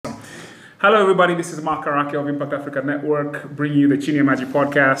Hello, everybody. This is Mark Karaki of Impact Africa Network, bringing you the Chinua Magic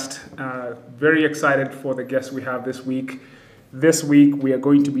podcast. Very excited for the guests we have this week. This week, we are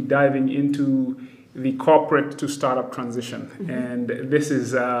going to be diving into the corporate to startup transition. Mm-hmm. And this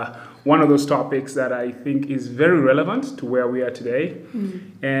is one of those topics that I think is very relevant to where we are today.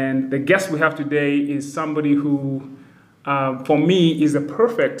 Mm-hmm. And the guest we have today is somebody who, for me, is a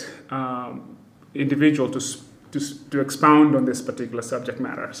perfect individual to expound on this particular subject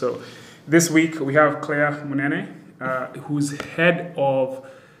matter. So this week we have Claire Munene, who's head of,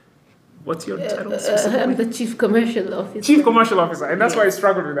 what's your title? I'm the Chief Commercial Officer. Chief Commercial Officer, and that's why I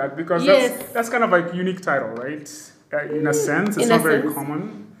struggled with that, because that's kind of like a unique title, right? In a sense, it's not very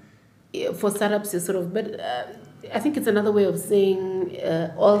common. For startups, it's sort of, but I think it's another way of saying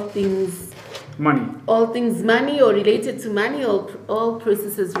all things money. All things money or related to money, or all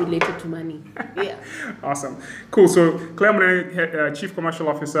processes related to money. Yeah. Awesome. Cool. So Claire Munene, Chief Commercial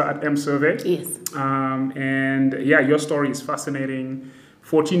Officer at Msurvey. Yes. And yeah, your story is fascinating.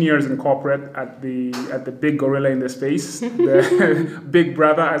 14 years in corporate at the big gorilla in the space, the big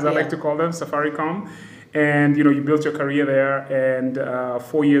brother, as I like to call them, Safaricom. And you built your career there, and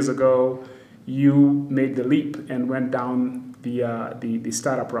 4 years ago, you made the leap and went down the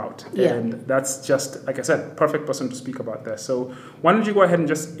startup route. Yeah. And that's just, like I said, perfect person to speak about this. So why don't you go ahead and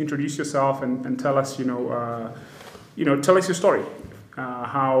just introduce yourself and tell us, tell us your story,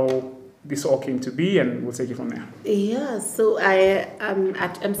 how this all came to be, and we'll take it from there. Yeah, so I am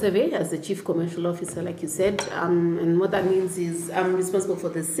at Msurvey as the Chief Commercial Officer, like you said, and what that means is I'm responsible for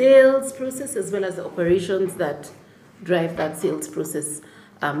the sales process as well as the operations that drive that sales process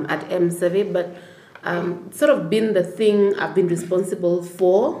at Msurvey. But sort of been the thing I've been responsible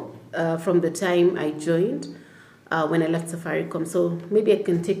for from the time I joined when I left Safaricom. So maybe I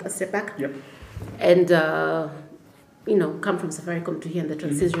can take a step back. Yep. And come from Safaricom to here in the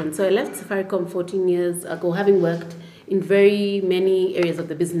transition. So I left Safaricom 14 years ago, having worked in very many areas of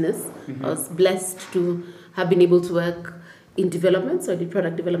the business. Mm-hmm. I was blessed to have been able to work in development. So I did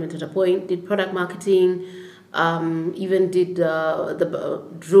product development at a point, did product marketing, even did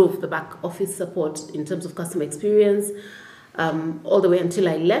drove the back office support in terms of customer experience, all the way until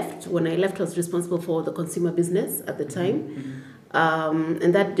I left. When I left, I was responsible for the consumer business at the time. Mm-hmm.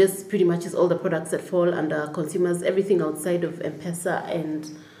 And that just pretty much is all the products that fall under consumers, everything outside of M-Pesa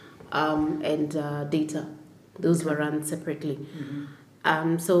and data. Those were run separately.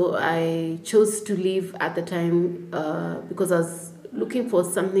 Mm-hmm. So I chose to leave at the time because I was looking for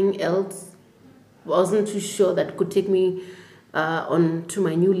something else. I wasn't too sure that could take me on to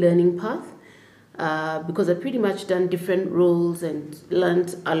my new learning path because I'd pretty much done different roles and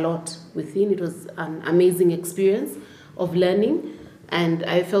learned a lot within. It was an amazing experience of learning, and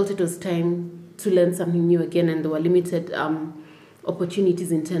I felt it was time to learn something new again, and there were limited opportunities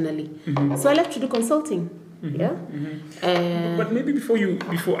internally. Mm-hmm. So I left to do consulting. Mm-hmm. Yeah. Mm-hmm. But maybe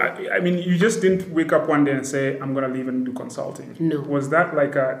you just didn't wake up one day and say, I'm going to leave and do consulting. No. Was that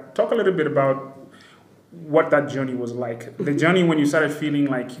like talk a little bit about what that journey was like? The journey when you started feeling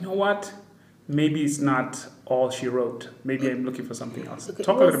like, you know what, maybe it's not all she wrote. Maybe I'm looking for something else. Okay.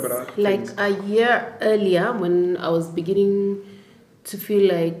 Talk a little bit about like things. A year earlier, when I was beginning to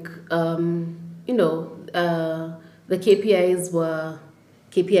feel like, the KPIs were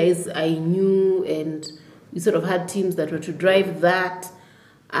KPIs I knew, and we sort of had teams that were to drive that,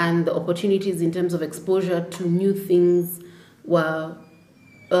 and the opportunities in terms of exposure to new things were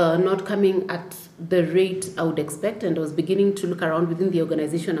not coming at the rate I would expect, and I was beginning to look around within the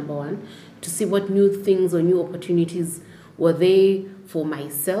organization, number one, to see what new things or new opportunities were there for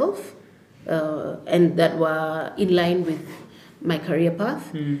myself and that were in line with my career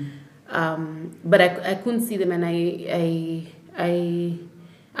path. But I couldn't see them, and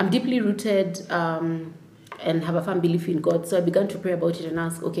I'm deeply rooted and have a firm belief in God. So I began to pray about it and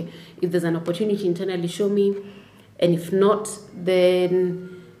ask, okay, if there's an opportunity internally, show me, and if not, then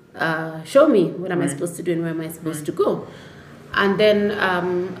show me what am I supposed to do and where am I supposed to go. And then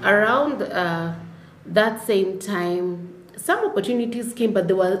around that same time, some opportunities came, but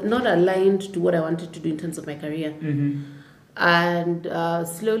they were not aligned to what I wanted to do in terms of my career. Mm-hmm. And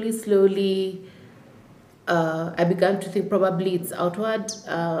slowly, I began to think probably it's outward.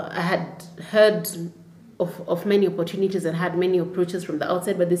 I had heard of many opportunities and had many approaches from the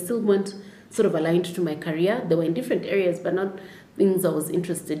outside, but they still weren't sort of aligned to my career. They were in different areas, but not things I was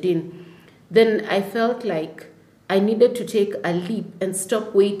interested in. Then I felt like I needed to take a leap and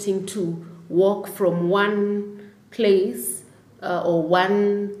stop waiting to walk from one place or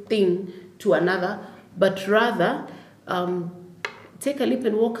one thing to another, but rather take a leap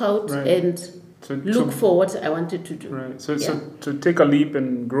and walk out and look for what I wanted to do. Right. So to take a leap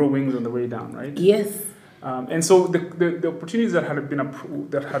and grow wings on the way down, right? Yes. And so the opportunities that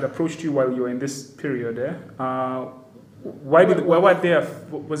had approached you while you were in this period, why were they?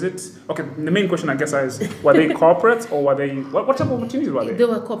 Was it okay? The main question, I guess, is were they corporate or were they what type of opportunities were they? They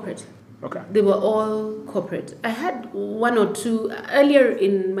were corporate. Okay. They were all corporate. I had one or two earlier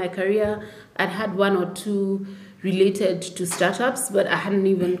in my career. I'd had one or two related to startups, but I hadn't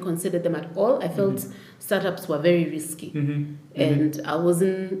even considered them at all. I felt startups were very risky, and I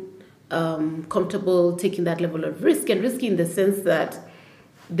wasn't comfortable taking that level of risk. And risky in the sense that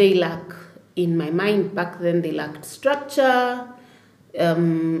they lack, in my mind back then, they lacked structure.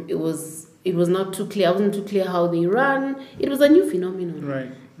 It was not too clear. I wasn't too clear how they run. It was a new phenomenon.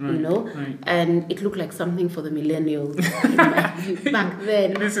 Right. And it looked like something for the millennials in my view back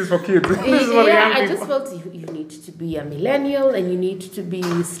then. This is for kids. This is for the young I people. just felt you need to be a millennial and you need to be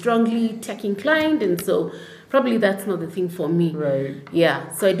strongly tech inclined, and so probably that's not the thing for me. Right.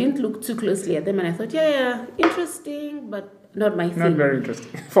 Yeah, so I didn't look too closely at them, and I thought, interesting, but not my thing. Not very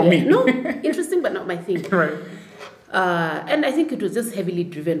interesting for me. No, interesting, but not my thing. Right. And I think it was just heavily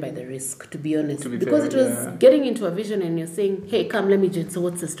driven by the risk, to be honest. Because fair, it was getting into a vision and you're saying, hey, come, let me join. So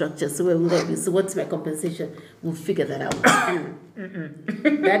what's the structure? So where will I be? So what's my compensation? We'll figure that out.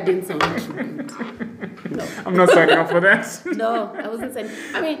 That didn't sound good. No. I'm not signing up for that. No, I wasn't saying.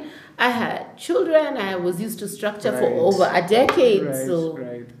 I mean, I had children. I was used to structure for over a decade.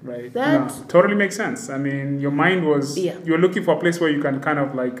 Right. That totally makes sense. I mean, your mind was, you're looking for a place where you can kind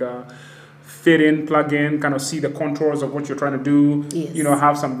of like fit in, plug in, kind of see the contours of what you're trying to do. Yes.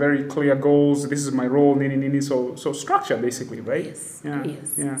 Have some very clear goals. This is my role, so structure basically, right? Yes.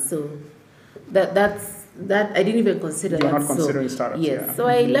 Yeah. So that's I didn't even consider that. You're not considering startups. Yes. Yeah. So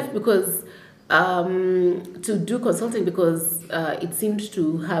I left because to do consulting because it seemed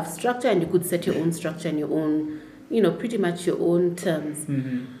to have structure and you could set your own structure and your own, pretty much your own terms.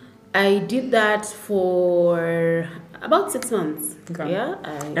 I did that for about 6 months. Okay. Yeah.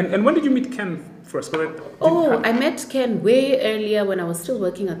 And when did you meet Ken first? I met Ken way earlier when I was still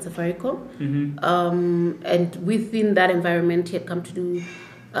working at Safaricom. And within that environment, he had come to do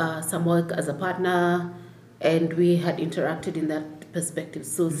some work as a partner, and we had interacted in that perspective.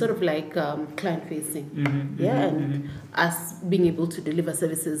 So sort of like client facing. And us being able to deliver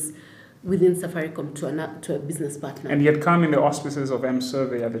services within Safaricom to a business partner. And he had come in the auspices of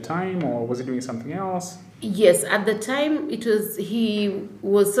M-Survey at the time, or was he doing something else? Yes, at the time he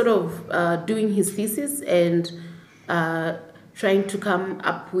was sort of doing his thesis and trying to come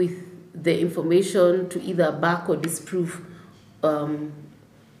up with the information to either back or disprove, all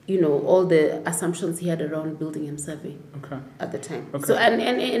the assumptions he had around building M-Survey at the time. Okay. So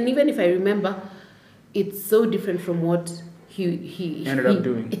and even if I remember, it's so different from what he ended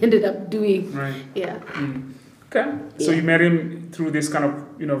up doing. Right. Yeah. Okay. So you met him through this kind of,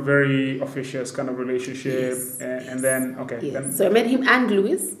 very officious kind of relationship, and then Then. So I met him and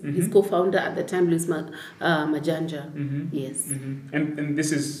Louis, his co-founder at the time, Louis Majanja. Yes. And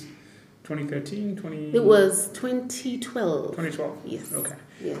this is 2013, It was 2012. 2012. Yes. Okay.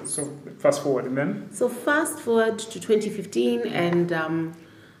 Yes. So fast forward and then. So fast forward to 2015, and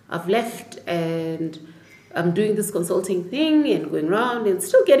I've left and I'm doing this consulting thing and going around and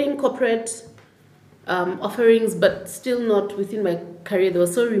still getting corporate offerings, but still not within my career. They were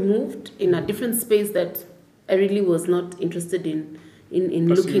so removed in a different space that I really was not interested in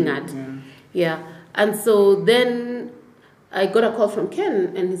looking at. Yeah. And so then I got a call from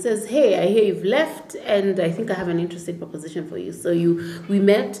Ken, and he says, hey, I hear you've left, and I think I have an interesting proposition for you. So we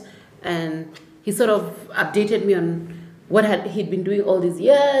met, and he sort of updated me on what he'd been doing all these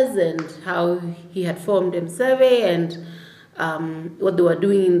years and how he had formed M-Survey and what they were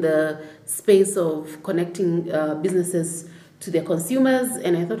doing in the space of connecting businesses to their consumers.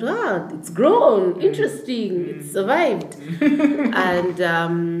 And I thought, it's grown, interesting, it's survived. And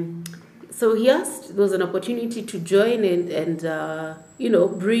so he asked, there was an opportunity to join and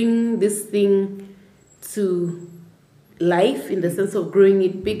bring this thing to life in the sense of growing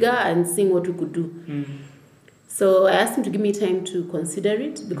it bigger and seeing what we could do. So I asked him to give me time to consider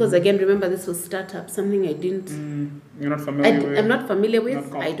it because, again, remember, this was startup, something I didn't... You're not familiar with? I'm not familiar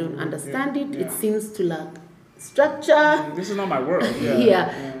with. I don't understand it. Yeah. It seems to lack structure. This is not my world.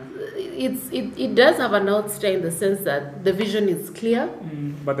 It does have an North Star in the sense that the vision is clear.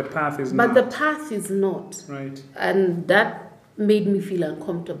 But the path is not. But the path is not. Right. And that made me feel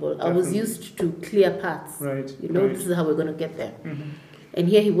uncomfortable. Definitely. I was used to clear paths. Right. This is how we're going to get there. And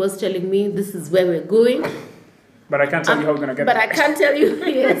here he was telling me, this is where we're going. But I can't tell you how we're going to get there. But I can't tell you,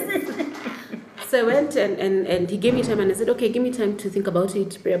 yes. So I went and he gave me time, and I said, okay, give me time to think about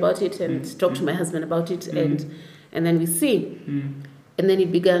it, pray about it, and talk to my husband about it, and then we see. And then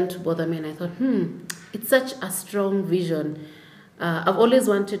it began to bother me, and I thought, it's such a strong vision. I've always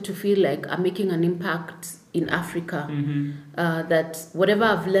wanted to feel like I'm making an impact in Africa, that whatever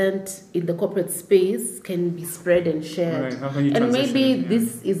I've learned in the corporate space can be spread and shared. Right. And maybe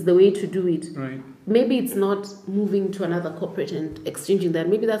this is the way to do it. Right. Maybe it's not moving to another corporate and exchanging that.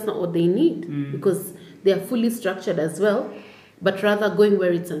 Maybe that's not what they need because they are fully structured as well, but rather going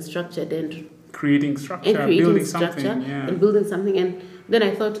where it's unstructured and creating structure, building something. And building something. And then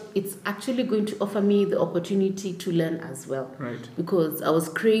I thought it's actually going to offer me the opportunity to learn as well. Right. Because I was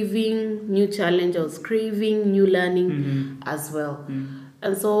craving new challenge, I was craving new learning as well.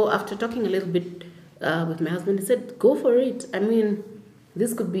 And so after talking a little bit with my husband, he said, go for it. I mean,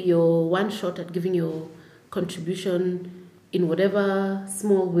 this could be your one shot at giving your contribution in whatever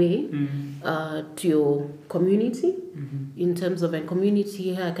small way to your community. In terms of a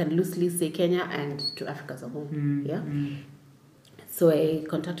community here, I can loosely say Kenya and to Africa as a whole. So I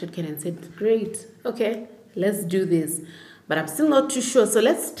contacted Kenya and said, great, okay, let's do this. But I'm still not too sure. So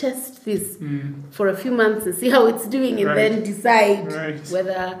let's test this for a few months and see how it's doing and then decide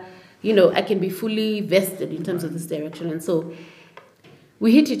whether, I can be fully vested in terms of this direction. And so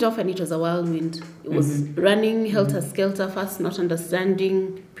we hit it off, and it was a whirlwind. It was running helter-skelter fast, not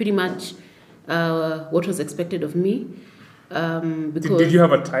understanding pretty much what was expected of me. Because did you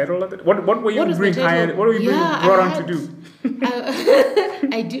have a title of it? What were you being hired? What were you being brought on to do?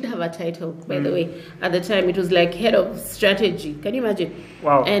 I did have a title, by the way. At the time, it was like head of strategy. Can you imagine?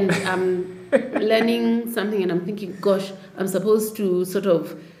 Wow. And I'm learning something, and I'm thinking, gosh, I'm supposed to sort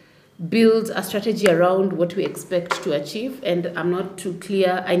of build a strategy around what we expect to achieve, and I'm not too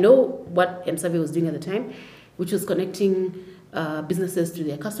clear. I know what Msavi was doing at the time, which was connecting businesses to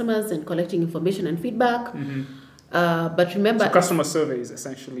their customers and collecting information and feedback. But remember, so customer surveys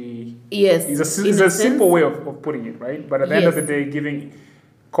essentially. Yes, it's a simple way of putting it, right? But at the end of the day, giving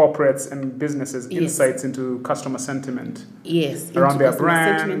corporates and businesses insights into customer sentiment. Yes, around their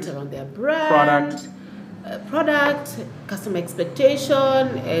brand, product, customer expectation,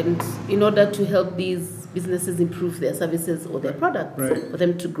 and in order to help these businesses improve their services or their products, for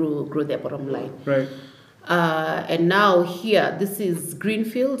them to grow their bottom line. Right. And now here, this is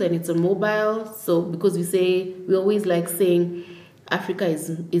greenfield and it's on mobile. So because we always like saying Africa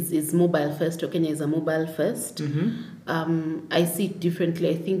is mobile first, or Kenya is a mobile first. I see it differently.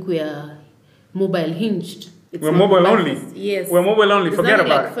 I think we are mobile hinged. We're mobile only. Yes. We're mobile only. Forget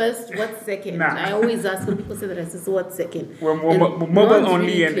about it. First, what second? Nah. I always ask when people say that, I say, so what second? We're mobile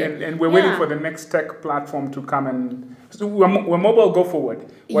only, and we're waiting for the next tech platform to come and. So we're mobile, go forward.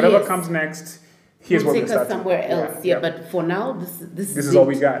 Whatever comes next, here's what we're starting. Take us somewhere else. But for now, this is all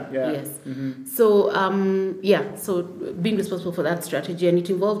we got. Yeah. Yes. So so being responsible for that strategy, and it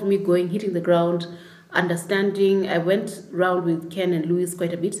involved me hitting the ground, understanding. I went around with Ken and Louis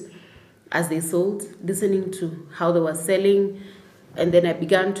quite a bit as they sold, listening to how they were selling, and then I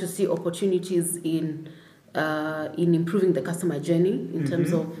began to see opportunities in improving the customer journey in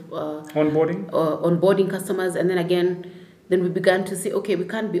terms of onboarding customers, and then we began to say, okay, we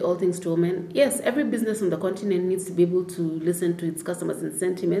can't be all things to all men. Yes, every business on the continent needs to be able to listen to its customers and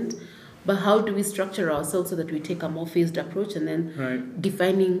sentiment, but how do we structure ourselves so that we take a more phased approach and then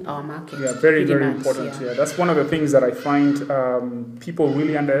defining our market? Yeah, very, very important. Yeah, that's one of the things that I find people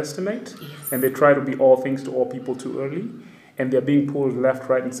really underestimate, and they try to be all things to all people too early, and they're being pulled left,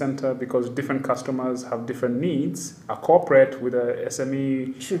 right, and center because different customers have different needs. A corporate with a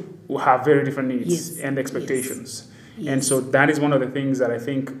SME will have very different needs and expectations. And so that is one of the things that I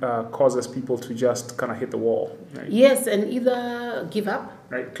think causes people to just kind of hit the wall. Right? Yes, and either give up,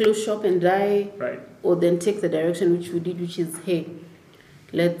 close shop and die, or then take the direction which we did, which is, hey,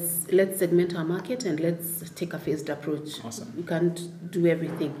 let's segment our market and let's take a phased approach. Awesome. We can't do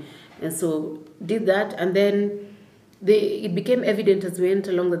everything. And so did that, and then it became evident as we went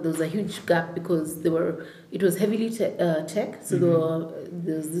along that there was a huge gap because it was heavily tech. So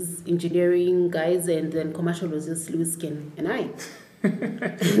there was this engineering guys, and then commercial was just Louis, Ken, and I.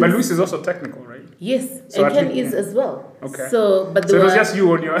 But Louis is also technical, right? Yes, so and Ken is as well. Okay. So it was just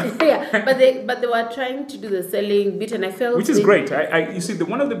you on your. but they were trying to do the selling bit, and I felt which is great. You see,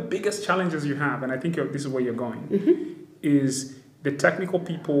 one of the biggest challenges you have, and I think this is where you're going, is the technical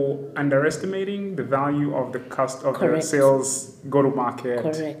people underestimating the value of the sales go-to-market.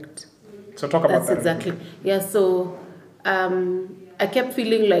 Correct. So talk about that. That's exactly. Yeah, so I kept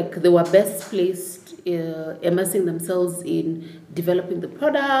feeling like they were best placed immersing themselves in developing the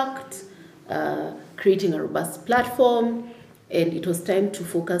product, creating a robust platform, and it was time to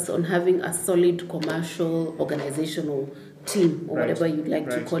focus on having a solid commercial organizational team, or whatever you'd like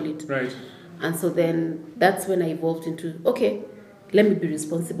to call it. Right. And so then that's when I evolved into, okay, let me be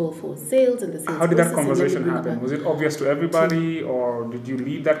responsible for sales and the sales. How did that process, and conversation happen? Was it obvious to everybody, or did you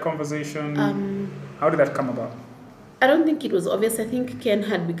lead that conversation? How did that come about? I don't think it was obvious. I think Ken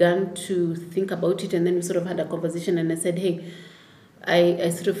had begun to think about it, and then we sort of had a conversation, and I said, hey, I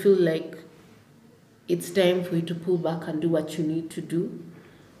sort of feel like it's time for you to pull back and do what you need to do,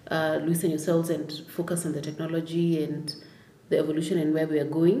 loosen yourselves and focus on the technology and the evolution and where we are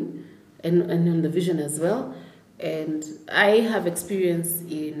going, and on the vision as well. And I have experience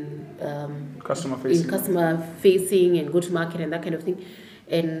in customer facing and go-to-market and that kind of thing.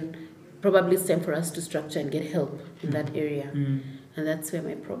 And probably it's time for us to structure and get help in that area. And that's where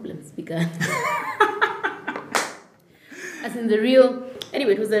my problems began. As in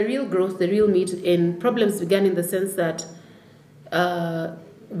anyway, it was the real growth, the real meat. And problems began in the sense that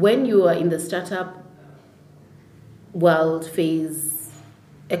when you are in the startup world phase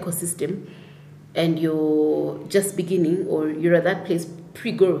ecosystem, and you're just beginning, or you're at that place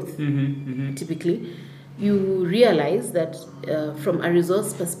pre-growth, typically, you realize that from a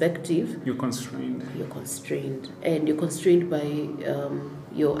resource perspective, you're constrained. And you're constrained by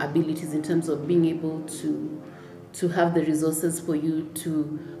your abilities in terms of being able to have the resources for you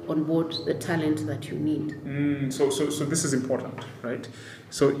to onboard the talent that you need. So this is important, right?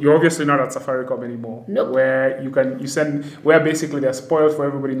 So you're obviously not at Safaricom anymore. Nope. Where where basically they're spoiled for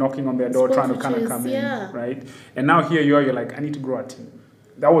everybody knocking on their door, trying to kind of come in, right? And now here you're like, I need to grow a team.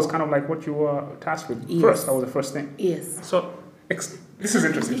 That was kind of like what you were tasked with first. That was the first thing. Yes. So this is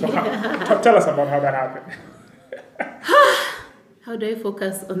interesting. So tell us about how that happened. How do I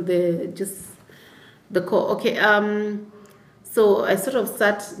focus on the core? Okay. So I sort of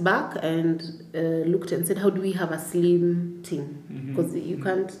sat back and looked and said, how do we have a slim team? Because you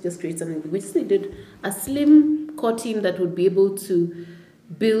can't just create something. We just needed a slim core team that would be able to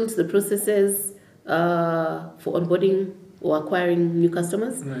build the processes for onboarding or acquiring new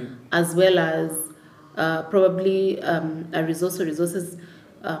customers, as well as probably a resource or resources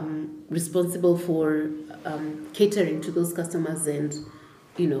responsible for catering to those customers and,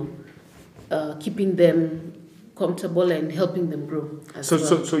 keeping them comfortable and helping them grow.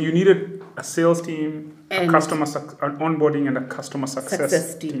 So you needed a sales team, an onboarding, and a customer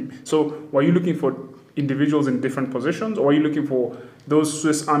success team. So were you looking for individuals in different positions, or were you looking for those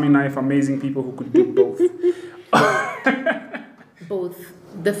Swiss Army knife amazing people who could do both? Both.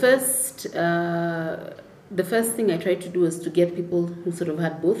 The first thing I tried to do was to get people who sort of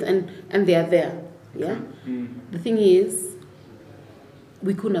had both, and they are there. Yeah. The thing is,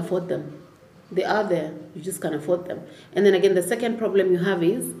 we couldn't afford them. They are there, you just can't afford them. And then again, the second problem you have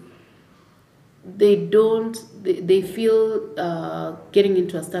is they feel getting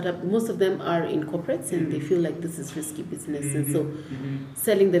into a startup, most of them are in corporates, and they feel like this is risky business. And so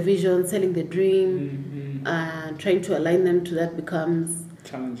selling the vision, selling the dream, trying to align them to that becomes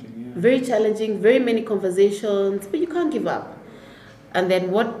challenging. Very challenging, very many conversations, but you can't give up. And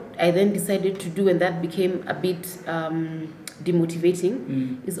then what I then decided to do, and that became a bit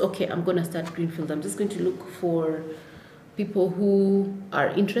demotivating, is okay, I'm going to start Greenfield. I'm just going to look for people who are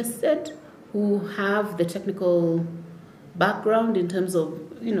interested, who have the technical background in terms of,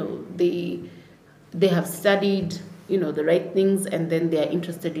 they have studied, the right things, and then they are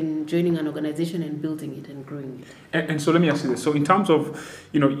interested in joining an organization and building it and growing it. And so let me ask you this. So in terms of,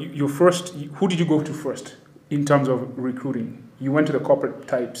 your first, who did you go to first in terms of recruiting? You went to the corporate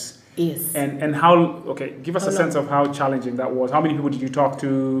types. Yes. And give us a sense of how challenging that was. How many people did you talk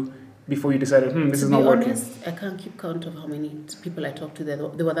to before you decided, this is not working? To be honest, I can't keep count of how many people I talked to. There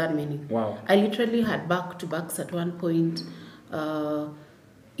were that many. Wow. I literally had back-to-backs at one point.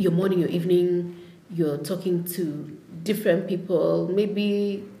 Your morning, your evening, you're talking to different people,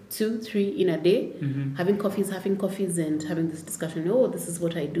 maybe 2-3 in a day, having coffees and having this discussion. Oh, this is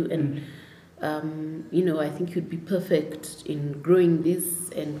what I do. And, I think you'd be perfect in growing this.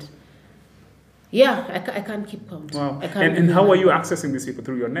 And I can't keep count. Wow. And how are you accessing these people?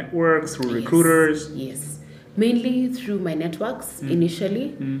 Through your networks, through recruiters? Yes. Mainly through my networks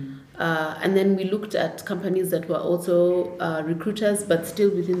initially. And then we looked at companies that were also recruiters, but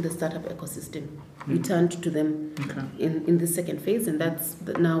still within the startup ecosystem. We turned to them in the second phase. And that's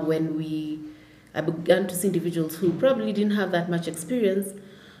now when I began to see individuals who probably didn't have that much experience,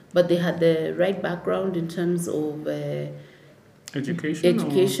 but they had the right background in terms of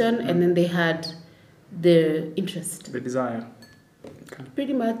education, and then they had the interest, the desire.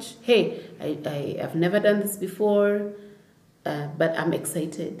 Pretty much, hey, I've never done this before. but I'm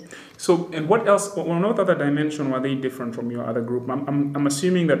excited. So, and what else? Well, what other dimension were they different from your other group? I'm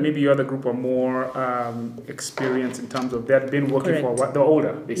assuming that maybe your other group are more experienced in terms of they've been working Correct. for what they're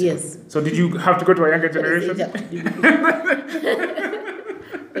older, basically. Yes. So, did you have to go to a younger generation?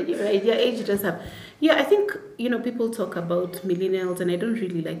 But you're right, your age does have. Yeah, I think, people talk about millennials, and I don't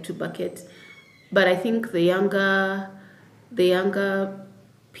really like to bucket, but I think the younger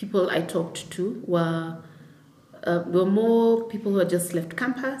people I talked to were more people who had just left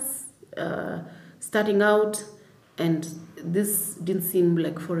campus, starting out, and this didn't seem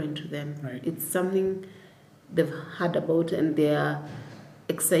like foreign to them. Right. It's something they've heard about, and they are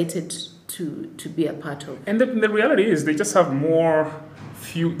excited to be a part of. And the reality is they just have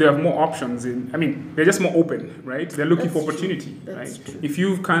they have more options they're just more open, right? They're looking for opportunity, That's right? true. If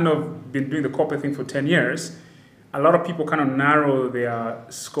you've kind of been doing the corporate thing for 10 years, a lot of people kind of narrow their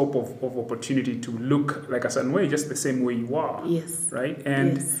scope of opportunity to look like a certain way, just the same way you are. Yes. Right?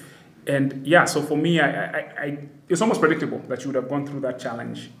 Yes. And yeah, so for me, I it's almost predictable that you would have gone through that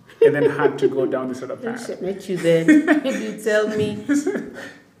challenge and then had to go down this other I path. should met you then. Maybe you tell me,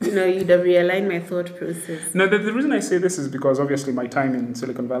 you'd have realigned my thought process. No, the reason I say this is because obviously my time in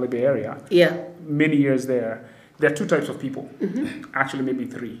Silicon Valley Bay Area, many years there are two types of people, actually maybe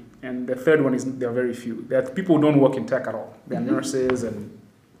three. And the third one is there are very few. There are people who don't work in tech at all. They're nurses and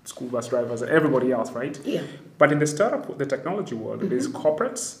school bus drivers and everybody else, right? Yeah. But in the the technology world, there's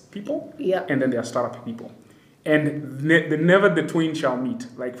corporates people, and then there are startup people. And never the twain shall meet,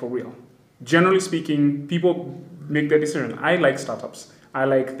 like for real. Generally speaking, people make their decision. I like startups. I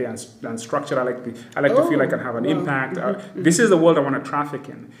like the unstructured. I like to feel like I can have an impact. This is the world I want to traffic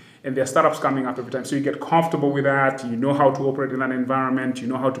in. And there are startups coming up every time. So you get comfortable with that. You know how to operate in that environment. You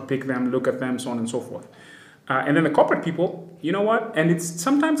know how to pick them, look at them, so on and so forth. And then the corporate people, you know what? And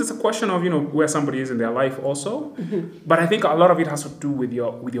sometimes it's a question of, where somebody is in their life also. But I think a lot of it has to do with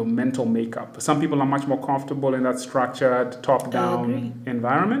your mental makeup. Some people are much more comfortable in that structured, top-down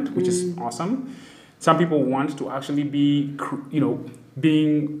environment, which is awesome. Some people want to actually be,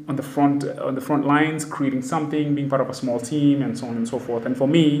 being on the front lines, creating something, being part of a small team, and so on and so forth. And for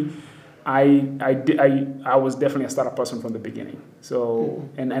me, I was definitely a startup person from the beginning. So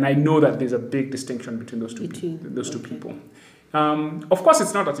and I know that there's a big distinction between those two people. Of course,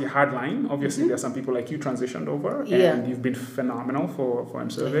 it's not at your hard line. Obviously, there are some people like you transitioned over, and you've been phenomenal for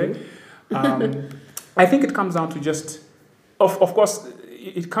MSurvey. I think it comes down to just, of course,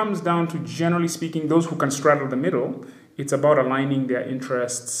 it comes down to, generally speaking, those who can straddle the middle. It's about aligning their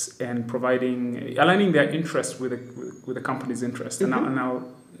interests and aligning their interests with the company's interests. And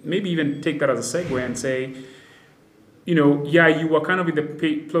I'll maybe even take that as a segue and say, you were kind of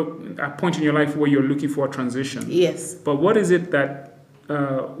in a point in your life where you're looking for a transition. Yes. But what is it that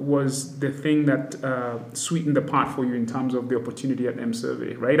was the thing that sweetened the pot for you in terms of the opportunity at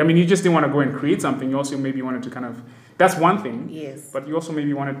MSurvey, right? I mean, you just didn't want to go and create something. You also maybe wanted to kind of, that's one thing. Yes. But you also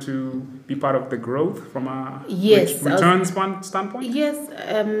maybe wanted to be part of the growth from a return standpoint? Yes.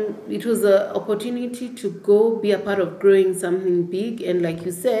 It was an opportunity to go be a part of growing something big. And like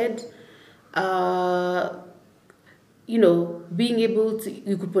you said, being able to,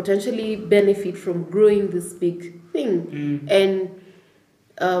 you could potentially benefit from growing this big thing. And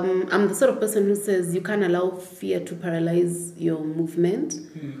I'm the sort of person who says you can't allow fear to paralyze your movement.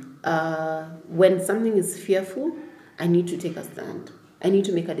 When something is fearful, I need to take a stand. I need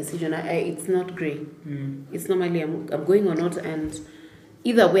to make a decision. It's not gray. It's normally I'm going or not, and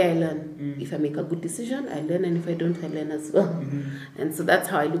either way I learn. If I make a good decision, I learn, and if I don't, I learn as well. And so that's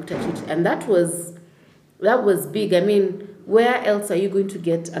how I looked at it. And that was big. I mean, where else are you going to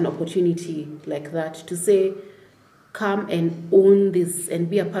get an opportunity like that to say, come and own this and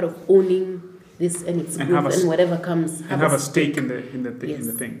be a part of owning this and its growth and whatever comes. And have a stake in the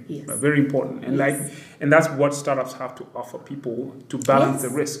thing. Yes. Very important. And and that's what startups have to offer people to balance the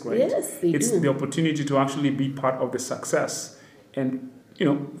risk, right? Yes, it's the opportunity to actually be part of the success and,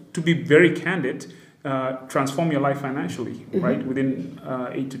 to be very candid, transform your life financially, right? Within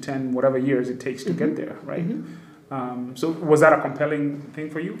 8 to 10, whatever years it takes to get there, right? So was that a compelling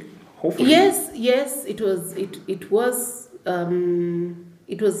thing for you? Hopefully. Yes, it was.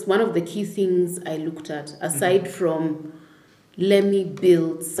 It was one of the key things I looked at, aside from let me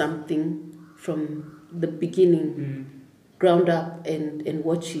build something from the beginning, ground up, and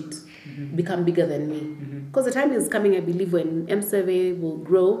watch it become bigger than me. Because the time is coming, I believe, when MSurvey will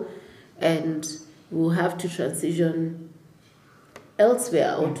grow and we'll have to transition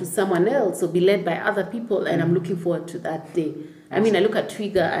elsewhere or to someone else or be led by other people, and I'm looking forward to that day. I mean, I look at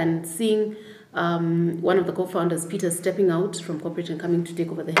Twiga and seeing one of the co-founders, Peter, stepping out from corporate and coming to take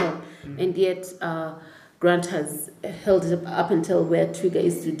over the helm, and yet Grant has held it up until where Twiga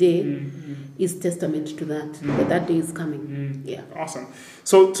is today is testament to that. But that day is coming. Yeah. Awesome.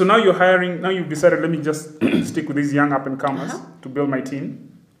 So now you're hiring. Now you've decided. Let me just stick with these young up and comers to build my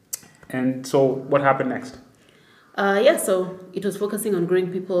team. And so, what happened next? So it was focusing on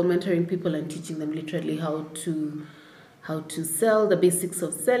growing people, mentoring people, and teaching them literally how to sell, the basics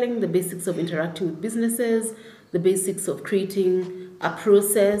of selling, the basics of interacting with businesses, the basics of creating a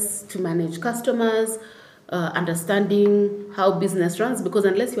process to manage customers, understanding how business runs, because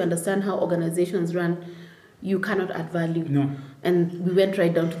unless you understand how organizations run, you cannot add value. No. And we went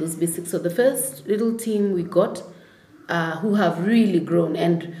right down to those basics. So the first little team we got, who have really grown,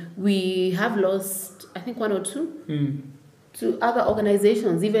 and we have lost, I think, one or two to other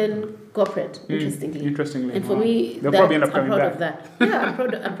organizations, even corporate, interestingly. And for me, they'll probably end up I'm coming proud back. of that. Yeah,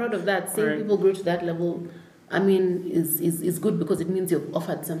 I'm proud of that. Seeing people grow to that level, I mean, is good, because it means you've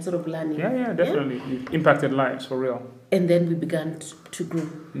offered some sort of learning. Yeah, definitely. Yeah? You've impacted lives, for real. And then we began to grow.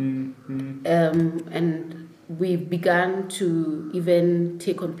 And we began to even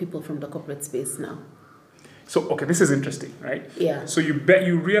take on people from the corporate space now. So, okay, this is interesting, right? Yeah. So you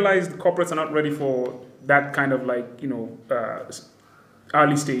realize the corporates are not ready for that kind of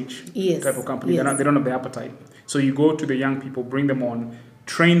early stage type of company. Yes. They don't have the appetite. So you go to the young people, bring them on,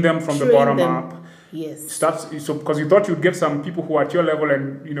 train them from the bottom up. Yes. Because you thought you'd get some people who are at your level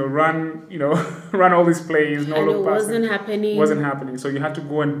and run all these plays. And it wasn't happening. Wasn't happening. So you had to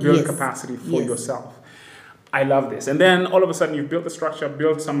go and build capacity for yourself. I love this. And then all of a sudden you've built the structure,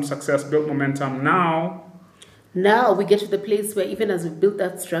 built some success, built momentum. Now we get to the place where even as we built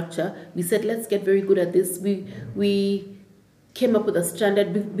that structure, we said, let's get very good at this. We came up with a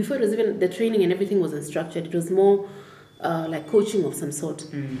standard. Before it was even the training and everything wasn't structured. It was more like coaching of some sort.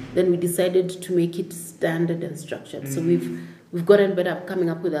 Then we decided to make it standard and structured. So we've gotten better at coming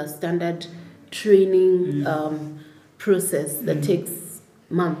up with a standard training process that takes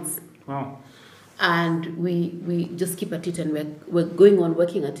months. Wow. And we just keep at it, and we're going on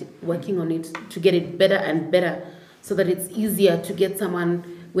working on it to get it better and better, so that it's easier to get someone.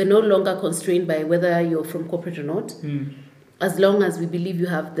 We're no longer constrained by whether you're from corporate or not. As long as we believe you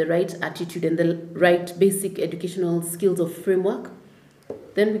have the right attitude and the right basic educational skills of framework,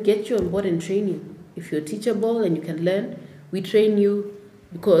 then we get you on board and train you. If you're teachable and you can learn, we train you,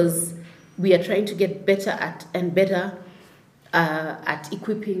 because we are trying to get better at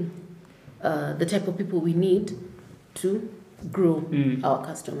equipping the type of people we need to grow our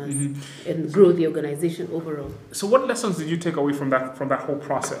customers and grow the organization overall. So what lessons did you take away from that whole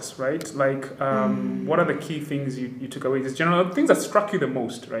process, right? Like, what are the key things you took away? Just general things that struck you the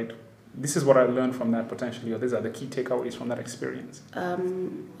most, right? This is what I learned from that potentially, or these are the key takeaways from that experience.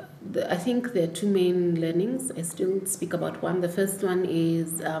 I think there are two main learnings. I still speak about one. The first one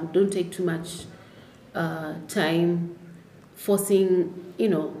is don't take too much time forcing,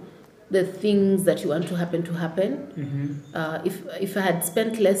 the things that you want to happen. If I had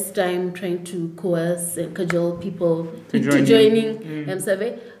spent less time trying to coerce and cajole people to joining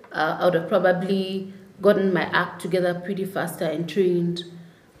MSurvey, I would have probably gotten my act together pretty faster and trained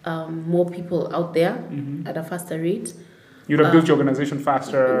more people out there at a faster rate. You'd have built your organization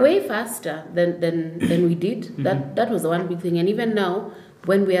faster. Way faster than we did. That was the one big thing. And even now,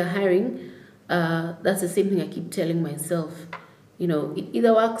 when we are hiring, that's the same thing I keep telling myself. It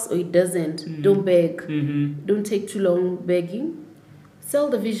either works or it doesn't. Don't beg. Don't take too long begging. Sell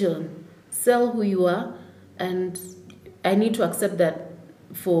the vision. Sell who you are. And I need to accept that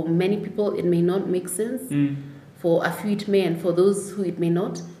for many people it may not make sense. For a few it may, and for those who it may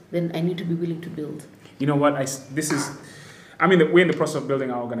not, then I need to be willing to build. You know what? We're in the process of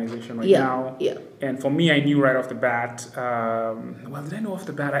building our organization now. Yeah. And for me, I knew right off the bat. Did I know off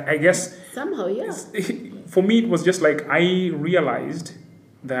the bat? I guess somehow, yeah. For me, it was just like I realized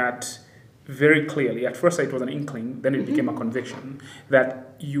that very clearly. At first, it was an inkling. Then it became a conviction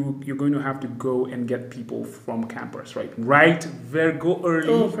that you're going to have to go and get people from campus, right? Go early.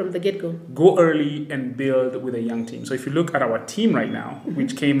 Oh, from the get-go. Go early and build with a young team. So if you look at our team right now,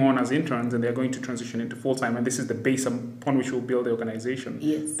 which came on as interns and they're going to transition into full-time, and this is the base upon which we'll build the organization.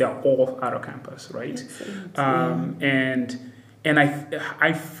 Yes. They're all out of campus, right? And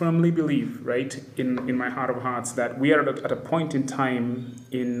I firmly believe, right, in my heart of hearts, that we are at a point in time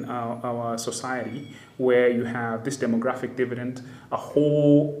in our society where you have this demographic dividend, a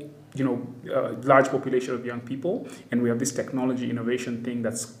whole, large population of young people, and we have this technology innovation thing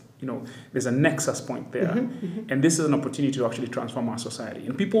that's, there's a nexus point there. And this is an opportunity to actually transform our society.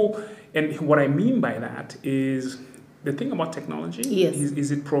 And what I mean by that is, the thing about technology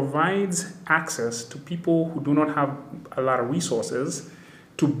is it provides access to people who do not have a lot of resources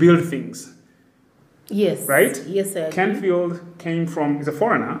to build things. Yes. Right? Yes, I agree. Kenfield came from, he's a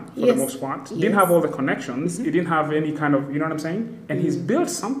foreigner for the Yes. most part. Yes. Didn't have all the connections. He didn't have any kind of, you know what I'm saying? And he's built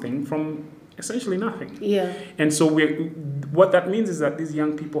something from essentially nothing. Yeah. And so what that means is that these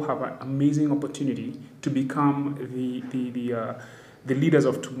young people have an amazing opportunity to become the leaders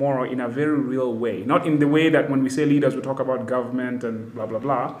of tomorrow in a very real way. Not in the way that when we say leaders, we talk about government and blah, blah,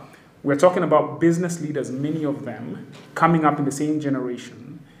 blah. We're talking about business leaders, many of them, coming up in the same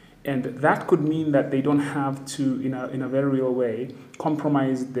generation. And that could mean that they don't have to, in a very real way,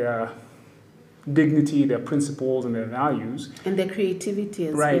 compromise their dignity, their principles, and their values. And their creativity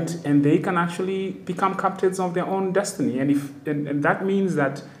as well. Right. And they can actually become captains of their own destiny. And that means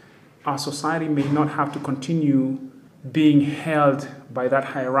that our society may not have to continue being held by that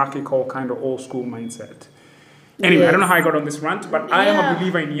hierarchical kind of old school mindset. Anyway, I don't know how I got on this rant, but I am a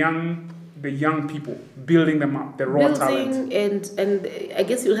believer in the young people, building them up, the raw talent. And I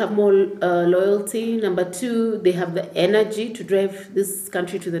guess you'll have more loyalty. Number two, they have the energy to drive this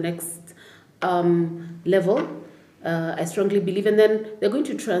country to the next level. I strongly believe. And then they're going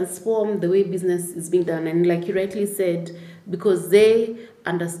to transform the way business is being done. And like you rightly said, because they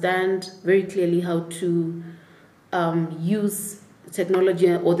understand very clearly how to use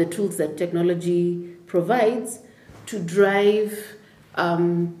technology or the tools that technology provides to drive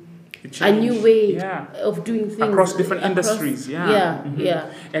a new way of doing things across different industries.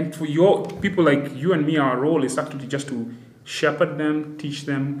 And for your people like you and me, our role is actually just to shepherd them, teach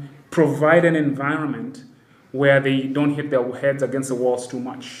them, provide an environment where they don't hit their heads against the walls too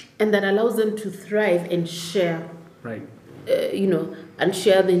much, and that allows them to thrive and share. Right. And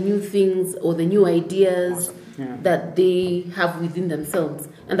share the new things or the new ideas that they have within themselves.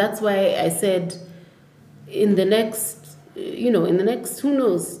 And that's why I said, in the next, who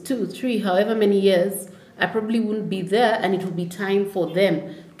knows, 2, 3, however many years, I probably wouldn't be there, and it will be time for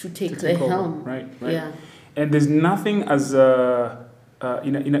them to take the helm. Right. Yeah. And there's nothing as in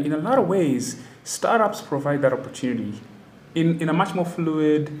a lot of ways, startups provide that opportunity in a much more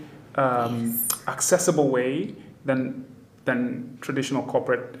fluid, accessible way than traditional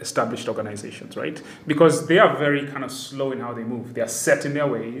corporate established organizations, right? Because they are very kind of slow in how they move. They are set in their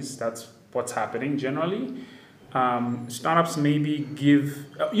ways. That's what's happening generally. Startups maybe give...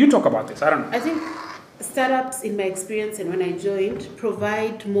 you talk about this. I don't know. I think startups, in my experience and when I joined,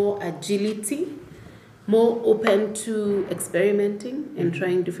 provide more agility, more open to experimenting and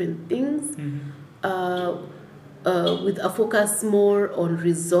trying different things, with a focus more on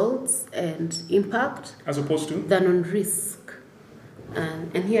results and impact, as opposed to, than on risk.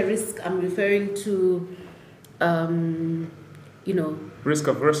 And here, risk, I'm referring to, risk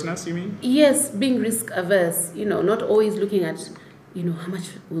averseness, you mean? Yes, being risk averse. Not always looking at, how much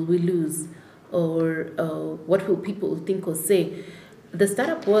will we lose, or what will people think or say. The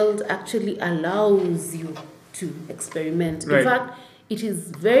startup world actually allows you to experiment. Right. In fact, it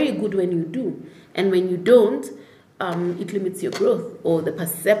is very good when you do. And when you don't, it limits your growth or the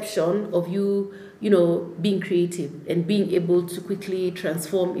perception of you, being creative and being able to quickly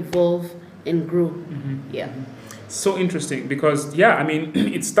transform, evolve, and grow. Yeah. So interesting because,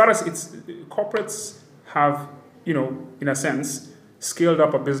 corporates have, in a sense, scaled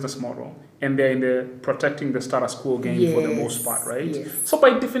up a business model. And they're in the protecting the status quo game for the most part, right? Yes. So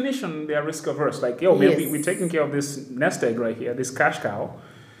by definition, they are risk averse. Like, we're taking care of this nest egg right here, this cash cow.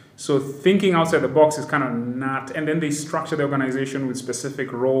 So thinking outside the box is kind of not. And then they structure the organization with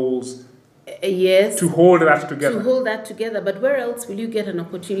specific roles. Yes. To hold that together. But where else will you get an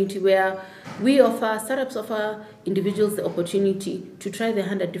opportunity where startups offer individuals the opportunity to try their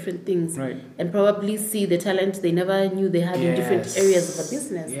hand at different things, right, and probably see the talent they never knew they had in different areas of a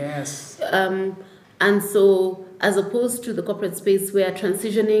business. Yes. And so, as opposed to the corporate space where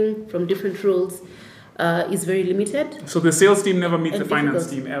transitioning from different roles is very limited. So the sales team never meets the finance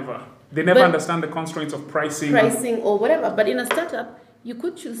team ever. They never understand the constraints of pricing or whatever. But in a startup, you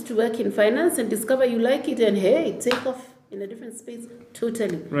could choose to work in finance and discover you like it and take off in a different space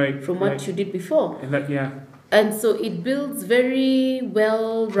totally from what you did before. And so it builds very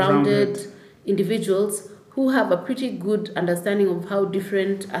well-rounded individuals who have a pretty good understanding of how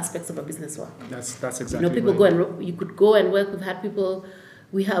different aspects of a business work. That's exactly you could go and work. We've had people.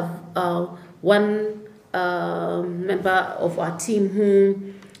 We have one member of our team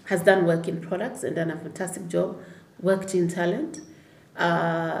who has done work in products and done a fantastic job, worked in talent,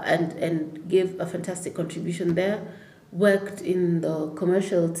 and gave a fantastic contribution there, worked in the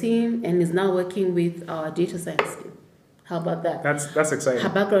commercial team, and is now working with our data science team. How about that? That's exciting. Her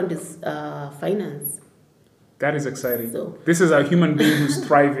background is finance. That is exciting. So, this is a human being who's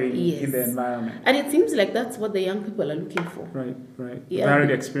thriving Yes. in the environment. and it seems like that's what the young people are looking for. Right, right. Yeah.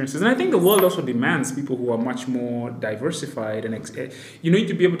 Varied experiences. And I think the world also demands people who are much more diversified and you need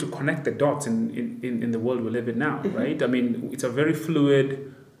to be able to connect the dots in the world we live in now, right? I mean, it's a very fluid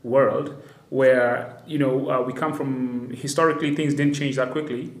world where, we come from, historically things didn't change that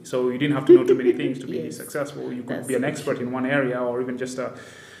quickly. So you didn't have to know too many things to be Yes. successful. You could That's be an so expert true. in one area or even just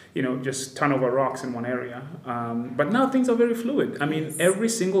just turn over rocks in one area. But now things are very fluid. I mean, Yes.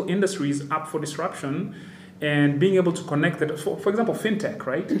 every single industry is up for disruption, and being able to connect it. For example, fintech,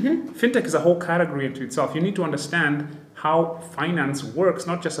 right? Fintech is a whole category into itself. You need to understand how finance works,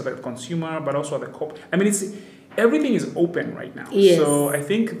 not just at the consumer, but also at the corp. I mean, everything is open right now. Yes. So I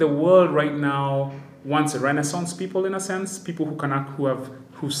think the world right now wants a renaissance people, in a sense, people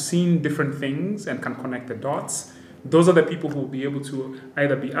who've seen different things and can connect the dots. Those are the people who will be able to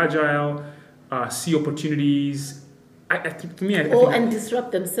either be agile, see opportunities. I think And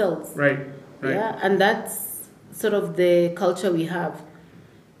disrupt themselves. right. Yeah, and that's sort of the culture we have.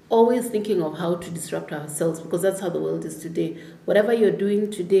 Always thinking of how to disrupt ourselves, because that's how the world is today. Whatever you're doing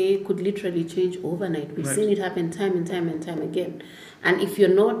today could literally change overnight. We've Right. seen it happen time and time and time again. And if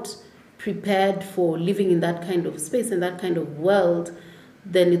you're not prepared for living in that kind of space and that kind of world,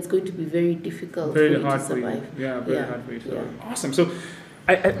 then it's going to be very difficult for Very you hard to for you. survive. Yeah, very Yeah, hard for you to yeah. survive. Awesome. So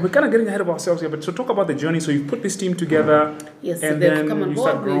we're kind of getting ahead of ourselves here, but so talk about the journey. So you put this team together. Yes, so And they've then come on you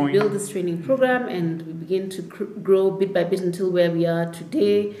start board, we growing. build this training program, and we begin to grow bit by bit until where we are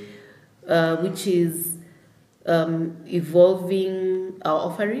today, which is evolving our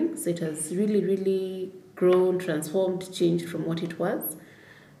offering. So it has really, really grown, transformed, changed from what it was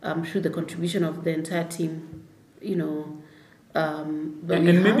through the contribution of the entire team, And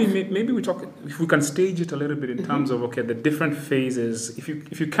maybe we talk, if we can stage it a little bit in terms of the different phases.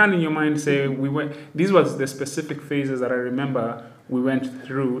 If you can in your mind say these were the specific phases that I remember we went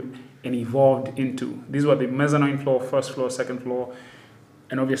through and evolved into. These were the mezzanine floor, first floor, second floor,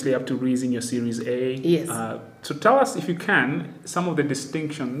 and obviously up to raising your Series A. Yes. So tell us, if you can, some of the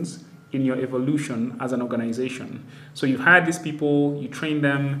distinctions in your evolution as an organization. So you had these people, you trained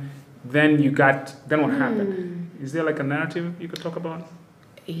them, then what happened? Is there like a narrative you could talk about?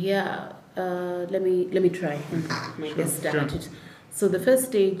 Yeah, let me try my best Sure. at it. So the first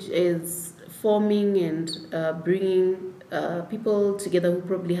stage is forming and bringing people together who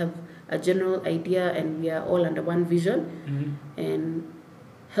probably have a general idea, and we are all under one vision, and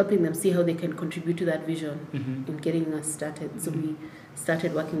helping them see how they can contribute to that vision and getting us started. So we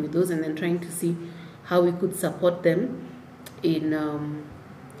started working with those, and then trying to see how we could support them in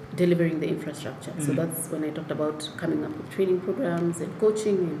delivering the infrastructure. So that's when I talked about coming up with training programs and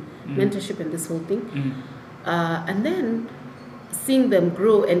coaching and mentorship and this whole thing. And then seeing them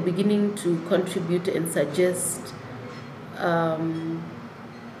grow and beginning to contribute and suggest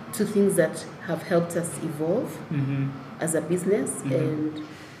to things that have helped us evolve as a business and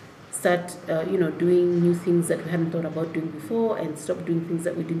start doing new things that we hadn't thought about doing before, and stop doing things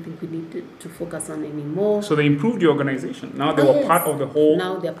that we didn't think we needed to focus on anymore. So they improved your organization. Now they were part of the whole.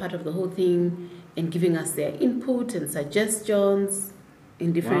 Now they're part of the whole thing and giving us their input and suggestions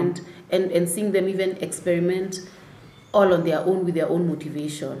in different and seeing them even experiment all on their own with their own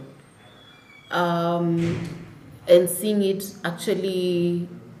motivation. And seeing it actually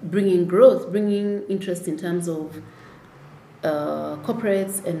bringing growth, bringing interest in terms of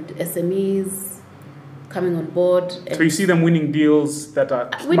corporates and SMEs coming on board. And So you see them winning deals that are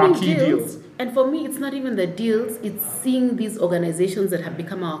marquee deals. And for me, it's not even the deals, it's seeing these organizations that have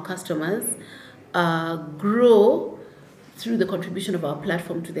become our customers grow through the contribution of our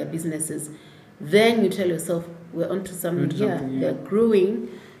platform to their businesses. Then you tell yourself, we're onto something here. They're growing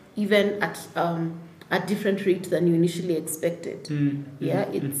even at different rate than you initially expected.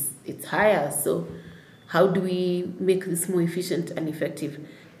 It's higher. So how do we make this more efficient and effective?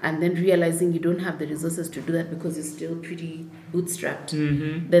 And then realizing you don't have the resources to do that because you're still pretty bootstrapped.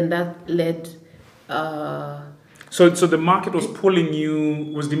 Then that led. So the market was pulling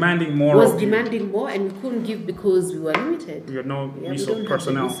you, was demanding more. Demanding more, and we couldn't give because we were limited. You had no We don't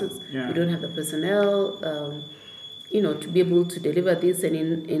personnel. have the resources. We don't have the personnel, to be able to deliver this, and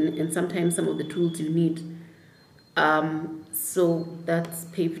in sometimes some of the tools you need. So that's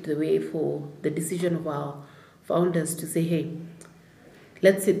paved the way for the decision of our founders to say, hey,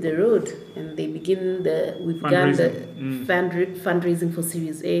 let's hit the road. And they began the fundraising for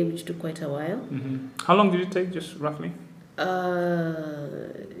Series A, which took quite a while. How long did it take, just roughly?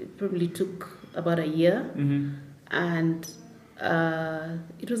 It probably took about a year. And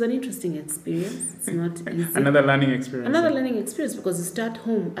it was an interesting experience. It's not easy. Another learning experience. Another learning experience because you start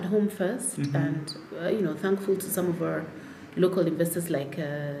at home first, and thankful to some of our local investors like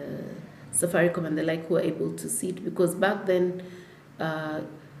Safaricom and the like who are able to see it, because back then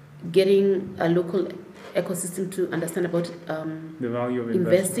getting a local ecosystem to understand about the value of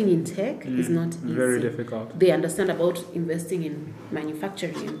investing in tech is not easy. Very difficult. They understand about investing in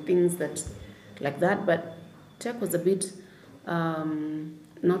manufacturing and things like that, but tech was a bit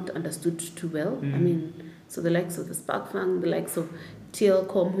not understood too well. I mean, so the likes of the Spark Fund, the likes of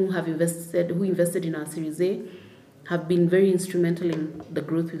TLCom who invested in our Series A, have been very instrumental in the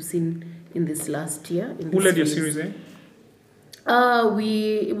growth we've seen in this last year. Who led your Series A?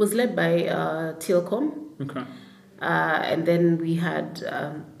 It was led by TLCom. Okay. And then we had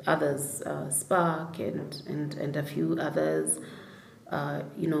others, Spark and a few others,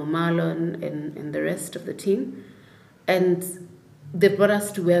 Marlon and the rest of the team. And they brought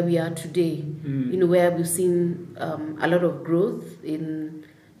us to where we are today, where we've seen a lot of growth in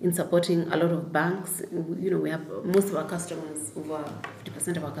supporting a lot of banks. We have most of our customers, over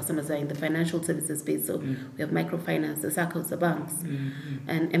 50% of our customers are in the financial services space. So we have microfinance, the SACCOs, the banks,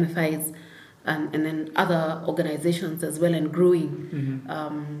 and MFIs, and then other organizations as well, and growing.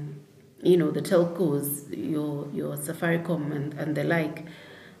 The telcos, your Safaricom and the like,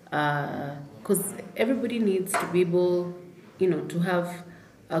 because everybody needs to be able, to have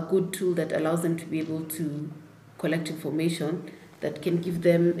a good tool that allows them to be able to collect information that can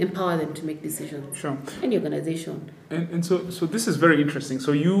empower them to make decisions. Sure. Any organization. And so this is very interesting.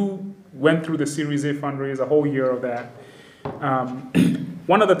 So you went through the Series A fundraise, a whole year of that.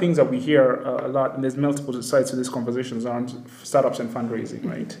 One of the things that we hear a lot, and there's multiple sides to this conversation, is around startups and fundraising,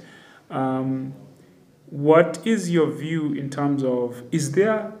 right? What is your view in terms of, is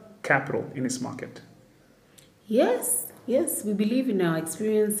there capital in this market? Yes, we believe in our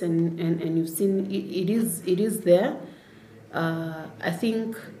experience, and you've seen it is there. I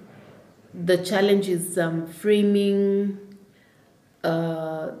think the challenge is framing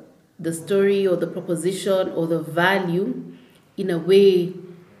the story or the proposition or the value in a way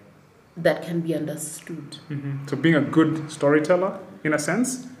that can be understood. So being a good storyteller, in a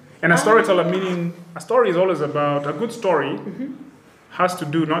sense, and a storyteller meaning a story is always about, a good story has to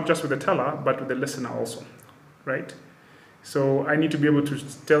do not just with the teller, but with the listener also, right? So I need to be able to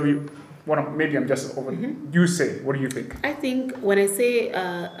tell you, maybe I'm just over. You say, what do you think? I think when I say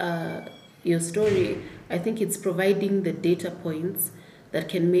your story, I think it's providing the data points that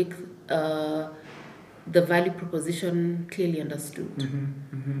can make the value proposition clearly understood.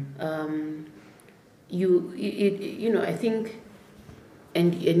 I think,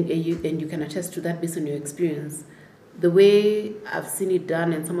 and you can attest to that based on your experience. The way I've seen it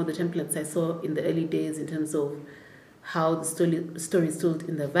done, and some of the templates I saw in the early days in terms of how the story is told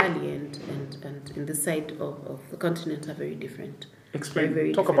in the valley and in this side of the continent are very different. Explain.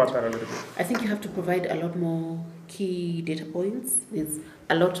 Very Talk different. about that a little bit. I think you have to provide a lot more key data points. There's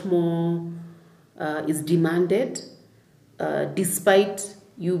a lot more is demanded, despite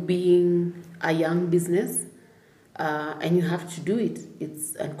you being a young business, and you have to do it.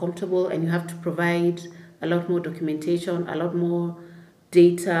 It's uncomfortable, and you have to provide a lot more documentation, a lot more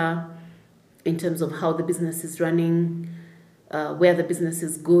data in terms of how the business is running, where the business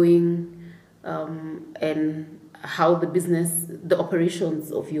is going, and how the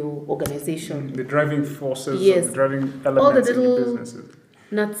operations of your organization. The driving forces, yes, the driving elements all the in your little businesses.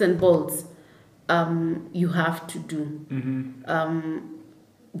 Nuts and bolts you have to do.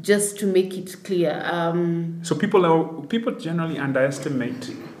 Just to make it clear. So people generally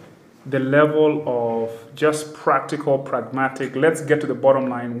underestimate the level of just practical, pragmatic, let's get to the bottom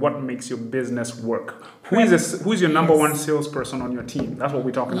line, what makes your business work? Who's your number one salesperson on your team? That's what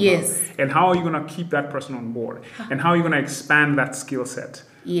we're talking about. And how are you going to keep that person on board? And how are you going to expand that skill set?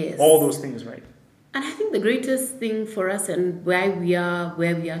 Yes. All those things, right? And I think the greatest thing for us and why we are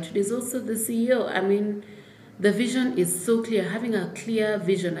where we are today is also the CEO. I mean, the vision is so clear. Having a clear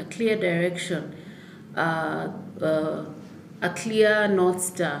vision, a clear direction, a clear North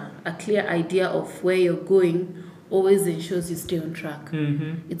Star, a clear idea of where you're going always ensures you stay on track.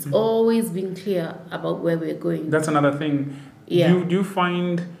 It's always been clear about where we're going. That's another thing. Yeah. Do you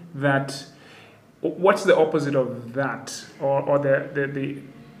find that, what's the opposite of that? Or the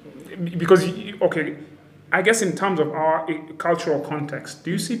because, okay, I guess in terms of our cultural context,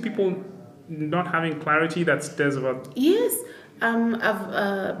 do you see people not having clarity that there's about? Yes.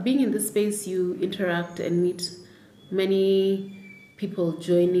 I've being in this space, you interact and meet many people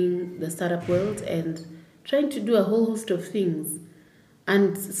joining the startup world and trying to do a whole host of things.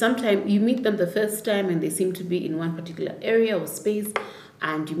 And sometimes you meet them the first time and they seem to be in one particular area or space,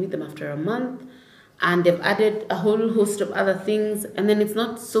 and you meet them after a month and they've added a whole host of other things, and then it's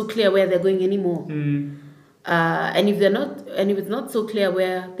not so clear where they're going anymore. And if it's not so clear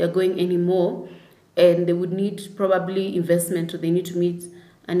where they're going anymore, and they would need probably investment, or they need to meet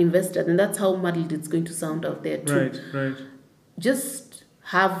an investor, then that's how muddled it's going to sound out there too. Right. Just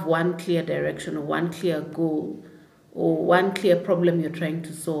have one clear direction, or one clear goal, or one clear problem you're trying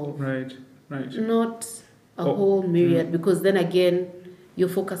to solve. Right. Not a whole myriad, because then again, your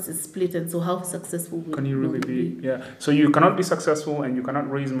focus is split, and so how successful can you really be? Yeah. So you cannot be successful, and you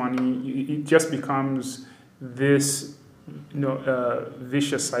cannot raise money. It just becomes this,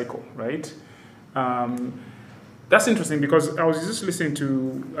 vicious cycle, right? That's interesting, because I was just listening to,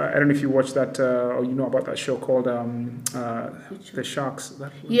 I don't know if you watched that, or you know about that show called The Sharks.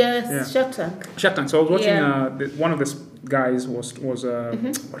 Shark Tank. Shark Tank. So I was watching, one of the guys was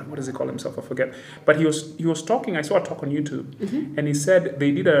what does he call himself? I forget. But he was talking, I saw a talk on YouTube, and he said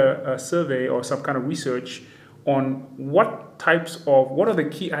they did a survey or some kind of research on what are the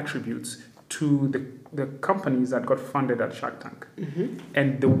key attributes to the companies that got funded at Shark Tank.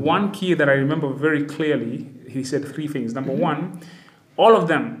 And the one key that I remember very clearly, he said 3 things. Number one, all of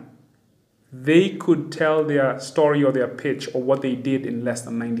them, they could tell their story or their pitch or what they did in less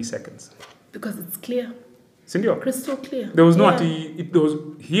than 90 seconds. Because it's clear. Sindio? Crystal clear. There was not,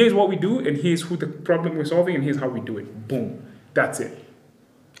 here's what we do, and here's who the problem we're solving, and here's how we do it. Boom. That's it.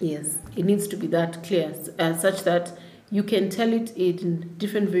 Yes, it needs to be that clear, such that you can tell it in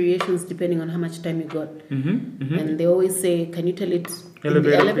different variations depending on how much time you got. And they always say, can you tell it in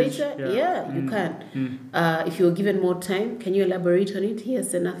the elevator? Yeah, you can. If you were given more time, can you elaborate on it?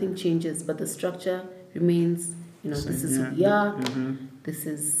 Yes, and nothing changes, but the structure remains, this is who we are, this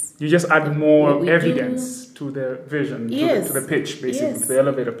is... You just add more evidence to the vision, to the pitch, basically, to the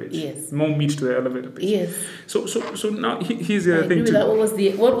elevator pitch. Yes. More meat to the elevator pitch. Yes. So now here's the other thing too.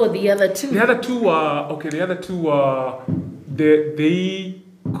 What were the other two? The other two they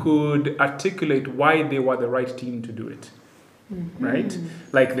could articulate why they were the right team to do it. Right?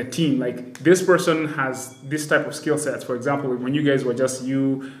 Like the team, like this person has this type of skill sets. For example, when you guys were just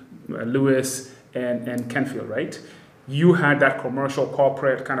you, Lewis, and Kenfield, right? You had that commercial,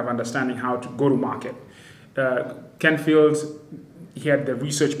 corporate kind of understanding how to go to market. Kenfield, he had the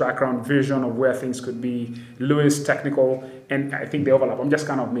research background, vision of where things could be. Lewis, technical, and I think they overlap. I'm just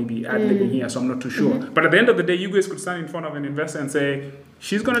kind of maybe ad-libbing here, so I'm not too sure. But at the end of the day, you guys could stand in front of an investor and say,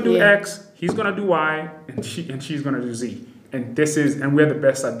 she's going to do X, he's going to do Y, and she's going to do Z. And we're the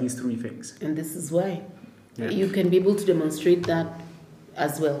best at these 3 things. And this is why. You can be able to demonstrate that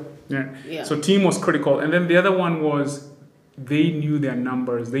as well. Yeah. So team was critical. And then the other one was they knew their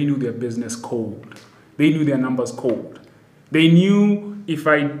numbers. They knew their business cold. They knew their numbers cold. They knew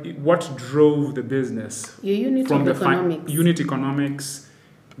what drove the business. Your unit from of economics. Unit economics.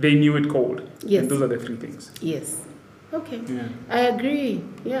 They knew it cold. Yes. And those are the 3 things. Yes. Okay. Yeah. I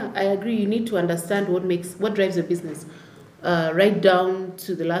agree. You need to understand what drives your business, right down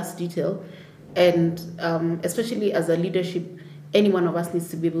to the last detail, and especially as a leadership, any one of us needs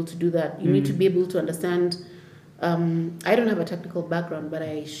to be able to do that. You need to be able to understand. I don't have a technical background, but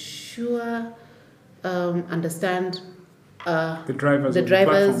I sure understand the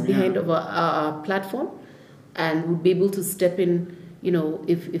drivers behind of our platform, and would be able to step in.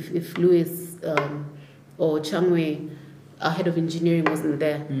 If Louis or Changwei, our head of engineering, wasn't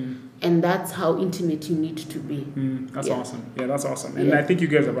there. And that's how intimate you need to be. That's awesome. Yeah, that's awesome. And I think you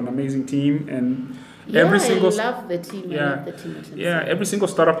guys have an amazing team. And I love the team. I love the team. Every single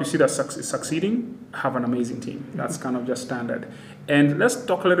startup you see that is succeeding have an amazing team. That's kind of just standard. And let's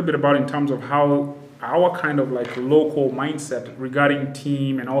talk a little bit about in terms of how our kind of like local mindset regarding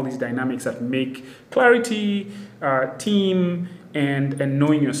team and all these dynamics that make clarity, team, and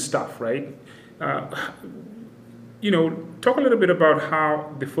knowing your stuff, right? Talk a little bit about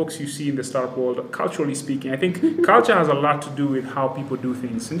how the folks you see in the startup world, culturally speaking. I think culture has a lot to do with how people do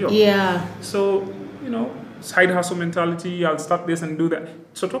things. Yeah. So, side hustle mentality, I'll start this and do that.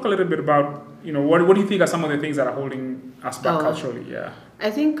 So talk a little bit about, what do you think are some of the things that are holding us back culturally? Yeah.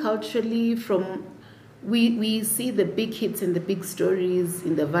 I think culturally we see the big hits and the big stories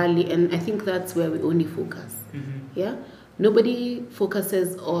in the valley, and I think that's where we only focus. Yeah. Nobody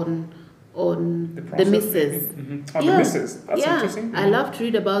focuses on the misses. The misses. That's interesting. I love to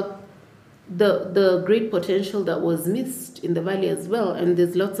read about the great potential that was missed in the valley as well, and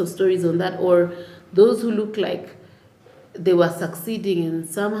there's lots of stories on that, or those who look like they were succeeding and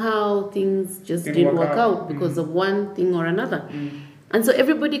somehow things just didn't work out because of one thing or another. And so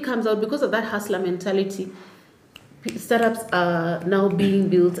everybody comes out because of that hustler mentality. startups are now being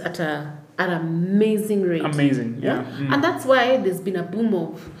built at an amazing rate. Amazing, yeah. And that's why there's been a boom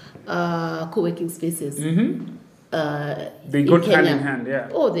of co-working spaces. They go hand in hand, yeah.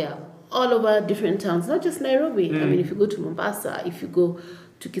 Oh, they are all over different towns, not just Nairobi. I mean, if you go to Mombasa, if you go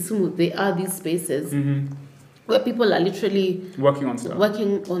to Kisumu, there are these spaces where people are literally working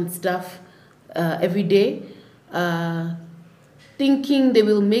on stuff every day, thinking they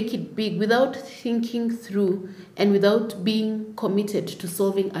will make it big without thinking through and without being committed to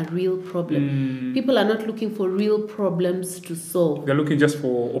solving a real problem. People are not looking for real problems to solve. They're looking just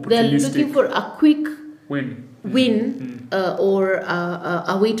for opportunistic. They're looking for a quick win. Or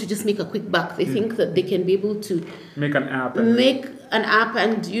a way to just make a quick buck. They think that they can be able to make an app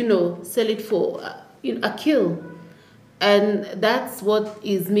and sell it for a kill, and that's what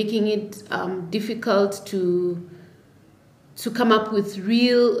is making it difficult to come up with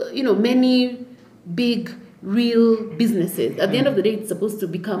real, many big real businesses. At the end of the day, it's supposed to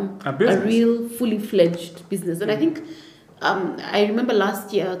become a real fully fledged business. And I think I remember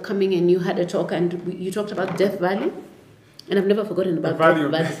last year coming and you had a talk and you talked about Death Valley. And I've never forgotten about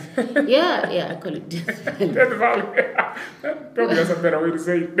Death Valley. Yeah, I call it Death Valley. Death Valley. Probably that's a better way to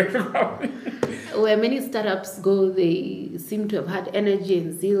say it. Death Valley. Where many startups go, they seem to have had energy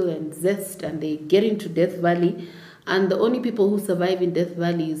and zeal and zest, and they get into Death Valley. And the only people who survive in Death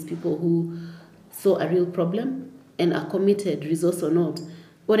Valley is people who saw a real problem and are committed, resource or not.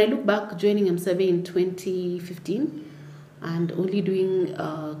 When I look back, joining M7 in 2015 and only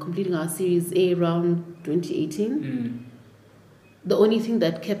completing our Series A around 2018, the only thing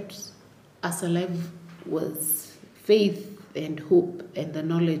that kept us alive was faith and hope and the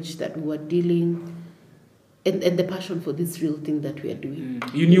knowledge that we were dealing and the passion for this real thing that we are doing.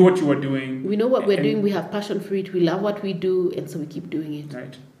 You knew what you were doing. We know what we're doing. We have passion for it. We love what we do. And so we keep doing it.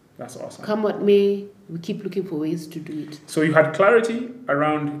 Right. That's awesome. Come what may, we keep looking for ways to do it. So you had clarity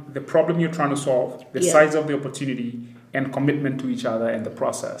around the problem you're trying to solve, the size of the opportunity, and commitment to each other and the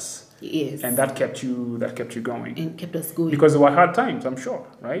process. Yes. And that kept you going. And kept us going. Because there were hard times, I'm sure,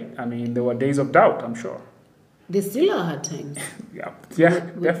 right? I mean, there were days of doubt, I'm sure. There still are hard times. Yeah,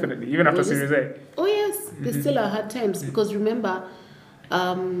 definitely. Even after Series A. Oh, yes. There still are hard times. Because remember,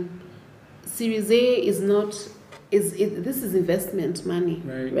 Series A is not... this is investment money,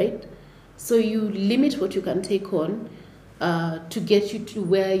 right? So you limit what you can take on to get you to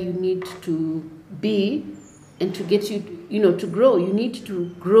where you need to be and to get you, to grow. You need to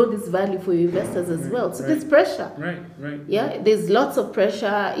grow this value for your investors as well. So there's pressure. Right. Yeah, there's lots of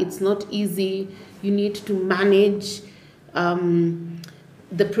pressure. It's not easy. You need to manage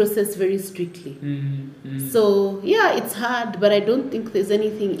the process very strictly. So, it's hard, but I don't think there's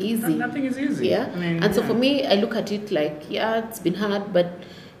anything easy. Nothing is easy. Yeah. So for me, I look at it like, it's been hard, but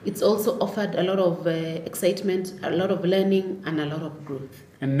it's also offered a lot of excitement, a lot of learning, and a lot of growth.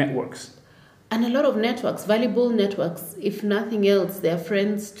 And networks. And a lot of networks, valuable networks. If nothing else, there are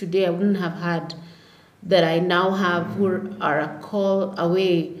friends today I wouldn't have had that I now have who are a call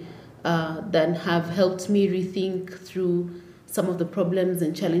away that have helped me rethink through some of the problems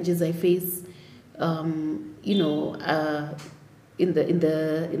and challenges I face, in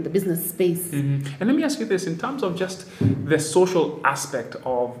the business space. And let me ask you this, in terms of just the social aspect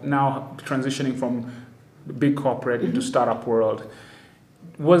of now transitioning from the big corporate into startup world,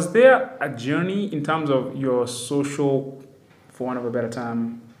 was there a journey in terms of your social, for want of a better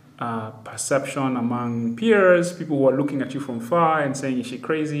term, perception among peers, people who are looking at you from far and saying, is she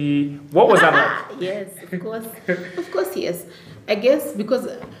crazy? What was that like? Yes, of course. Of course, yes. I guess because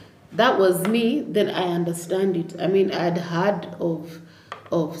that was me, then I understand it. I mean, I'd heard of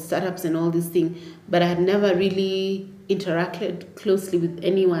startups and all these things, but I had never really interacted closely with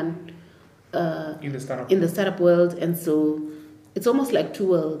anyone in the startup world. And so it's almost like two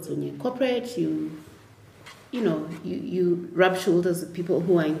worlds. When you're corporate, you rub shoulders with people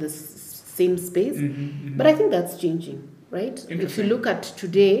who are in the same space. But I think that's changing, right? If you look at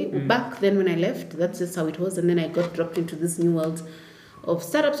today, back then when I left, that's just how it was. And then I got dropped into this new world of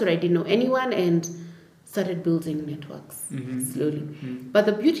startups where I didn't know anyone and started building networks slowly. But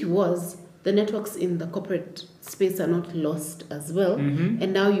the beauty was the networks in the corporate space are not lost as well.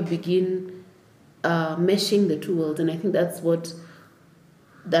 And now you begin meshing the two worlds. And I think that's what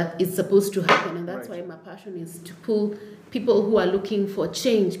that is supposed to happen. And that's why my passion is to pull people who are looking for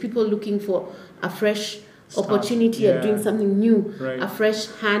change, people looking for a fresh opportunity at doing something new, a fresh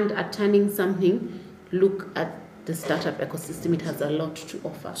hand at turning something. Look at the startup ecosystem. It has a lot to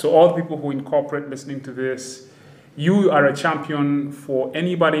offer. So all the people who incorporate listening to this, you are a champion for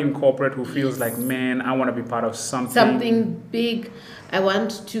anybody in corporate who feels like, man, I want to be part of something. Something big. I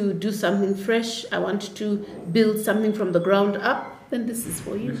want to do something fresh. I want to build something from the ground up. Then this is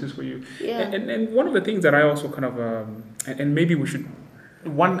for you. This is for you. Yeah. And one of the things that I also kind of, and maybe we should,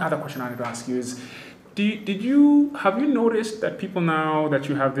 one other question I wanted to ask you is, have you noticed that people now that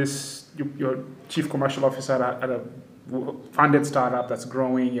you have this, you're chief commercial officer at a funded startup that's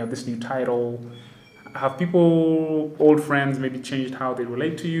growing, you have this new title, have people, old friends, maybe changed how they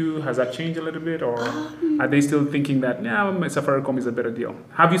relate to you? Has that changed a little bit? Or are they still thinking that, yeah, Safaricom is a better deal?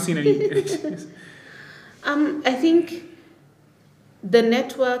 Have you seen any? I think the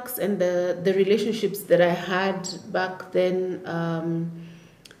networks and the relationships that I had back then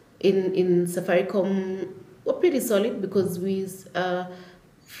in Safaricom were pretty solid, because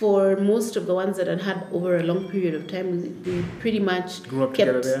for most of the ones that I had over a long period of time, we pretty much grew up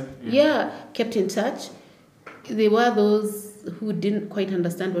together there? Kept in touch. There were those who didn't quite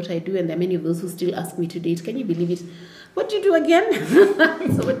understand what I do, and there are many of those who still ask me to date. Can you believe it? What do you do again?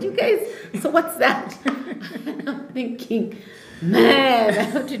 So what's that? And I'm thinking, man, I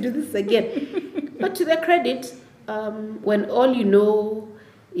have to do this again. But to their credit, when all you know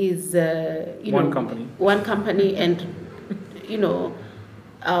is one company, and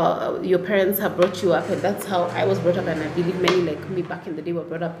your parents have brought you up, and that's how I was brought up, and I believe many like me back in the day were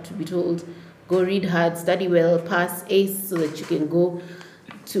brought up to be told, go read hard, study well, pass ACE so that you can go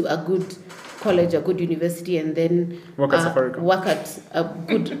to a good college, a good university, and then work at a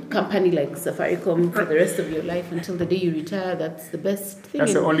good company like Safaricom for the rest of your life until the day you retire. That's the best thing.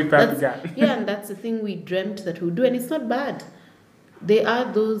 That's the only path you got. Yeah, and that's the thing we dreamt that we'd do, and it's not bad. They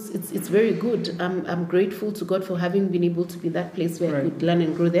are those, it's very good. I'm grateful to God for having been able to be that place where I could learn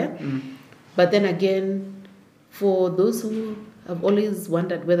and grow there. But then again, for those who have always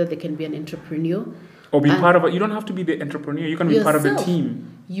wondered whether they can be an entrepreneur, or be part of it, you don't have to be the entrepreneur, you can be part of the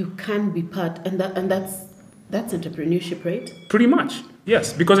team. You can be part, and that's entrepreneurship, right? Pretty much,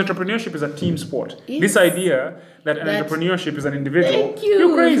 yes, because entrepreneurship is a team sport. Yes. This idea that entrepreneurship is an individual,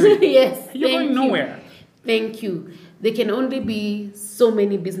 you're crazy. Yes, you're going nowhere. Thank you. There can only be so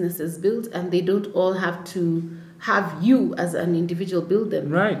many businesses built, and they don't all have to have you as an individual build them.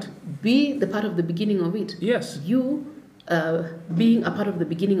 Right. Be the part of the beginning of it. Yes. You being a part of the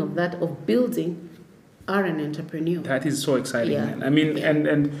beginning of that, of building, are an entrepreneur. That is so exciting, man. I mean,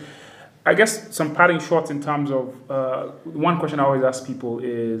 and I guess some parting shots in terms of, one question I always ask people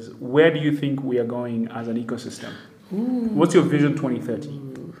is, where do you think we are going as an ecosystem? Ooh. What's your vision 2030?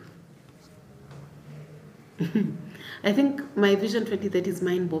 I think my vision 2030 is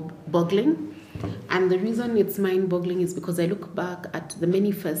mind-boggling. And the reason it's mind-boggling is because I look back at the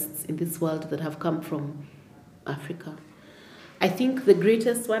many firsts in this world that have come from Africa. I think the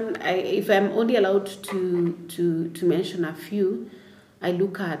greatest one, if I'm only allowed to mention a few,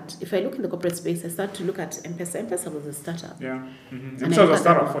 if I look in the corporate space, I start to look at M-Pesa. M-Pesa was a startup. Yeah. Mm-hmm. M-Pesa was a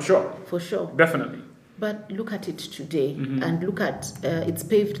startup, for sure. For sure. Definitely. But look at it today, and look at, it's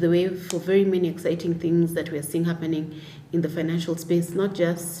paved the way for very many exciting things that we are seeing happening in the financial space, not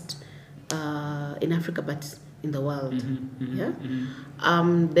just in Africa, but in the world.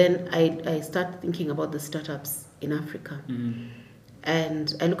 Then I start thinking about the startups in Africa.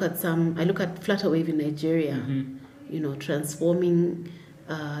 And I look at Flutterwave in Nigeria, transforming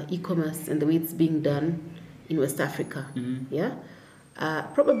e-commerce and the way it's being done in West Africa.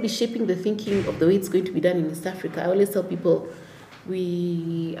 Probably shaping the thinking of the way it's going to be done in East Africa. I always tell people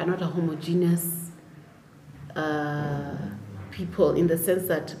we are not a homogeneous people, in the sense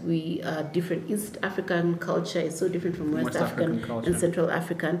that we are different. East African culture is so different from West African and Central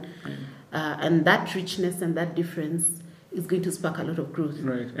African. And that richness and that difference is going to spark a lot of growth.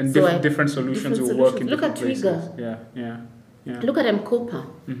 Right, and different solutions will work in different places. Look at Twiga. Yeah. Look at M-Kopa.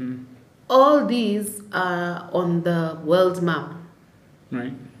 All these are on the world map.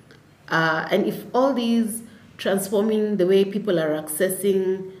 Right. And if all these transforming the way people are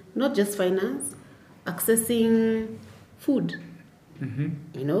accessing not just finance, accessing food,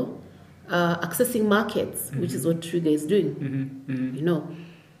 accessing markets, which is what Twiga is doing,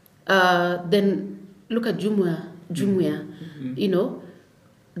 then look at Jumia.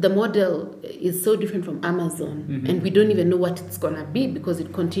 The model is so different from Amazon, and we don't even know what it's going to be because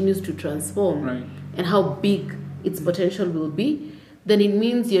it continues to transform, and how big its potential will be. Then it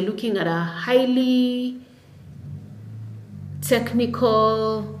means you're looking at a highly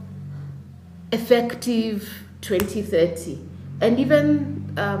technical, effective 2030. And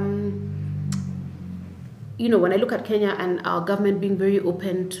even, when I look at Kenya and our government being very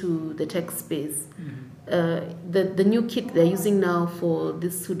open to the tech space, the new kit they're using now for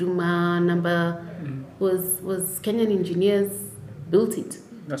this Huduma number, was Kenyan engineers built it.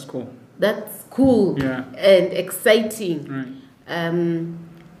 That's cool. That's cool. Yeah. And exciting. Right.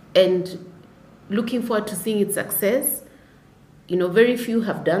 And looking forward to seeing its success. You know, very few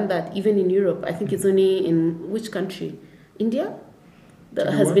have done that, even in Europe. I think it's only in which country? India? That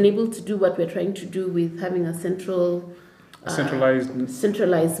has been able to do what we're trying to do with having a centralized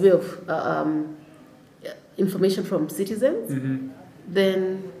way of information from citizens. Mm-hmm.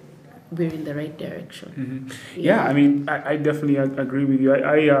 Then we're in the right direction. Mm-hmm. Yeah, I mean, I definitely agree with you.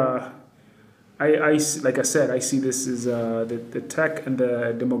 I like I said, I see this as the tech and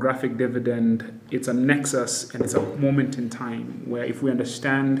the demographic dividend. It's a nexus and it's a moment in time where if we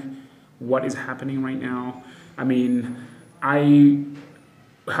understand what is happening right now, I mean, I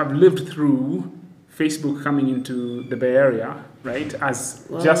have lived through Facebook coming into the Bay Area, right, as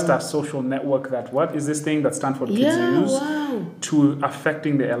just a social network that, what is this thing that Stanford kids use, to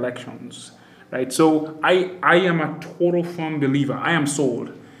affecting the elections, right? So I am a total firm believer. I am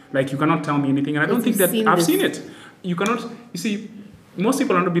sold. Like, you cannot tell me anything, and I don't think that I've seen it. You cannot, you see, most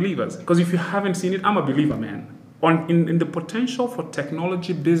people are not believers, because if you haven't seen it, I'm a believer, man. In the potential for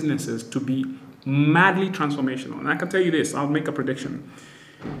technology businesses to be madly transformational. And I can tell you this, I'll make a prediction.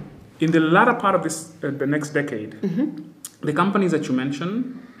 In the latter part of this, the next decade, the companies that you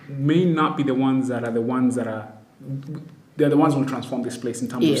mentioned may not be the ones that are they're the ones who will transform this place in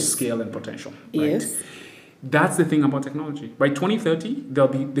terms of scale and potential. Right? Yes. That's the thing about technology. By 2030, there'll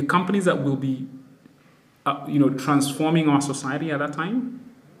be the companies that will be, transforming our society at that time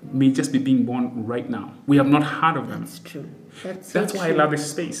may just be being born right now. We have not heard of them. That's true. That's why I love this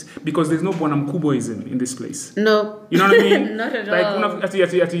space, because there's no Bonamkuboism in this place. No. You know what I mean? Not at all.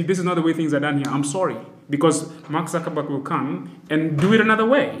 Actually, this is not the way things are done here. I'm sorry. Because Mark Zuckerberg will come and do it another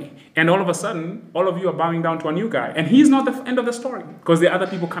way. And all of a sudden, all of you are bowing down to a new guy. And he's not the end of the story, because there are other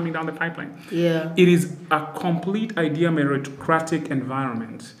people coming down the pipeline. Yeah. It is a complete idea meritocratic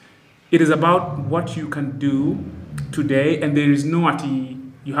environment. It is about what you can do today, and there is no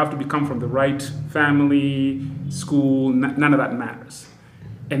you have to come from the right family, school, none of that matters.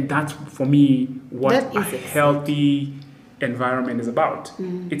 And that's, for me, what a healthy environment is about.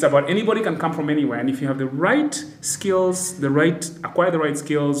 It's about anybody can come from anywhere, and if you have the right skills, acquire the right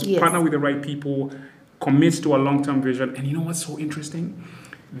skills, partner with the right people, commit to a long-term vision. And you know what's so interesting?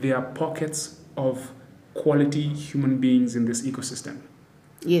 There are pockets of quality human beings in this ecosystem.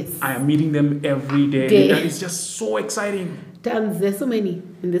 Yes. I am meeting them every day. And it's just so exciting. Tons. There's so many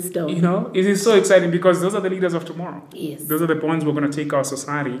in this town. You know, it is so exciting, because those are the leaders of tomorrow. Yes. Those are the ones who are going to take our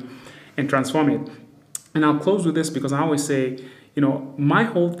society and transform it. And I'll close with this, because I always say, my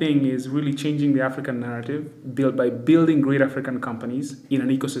whole thing is really changing the African narrative built by building great African companies in an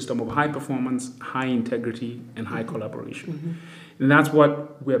ecosystem of high performance, high integrity, and high collaboration. And that's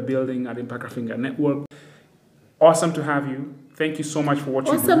what we're building at Impact Africa Network. Awesome to have you. Thank you so much for what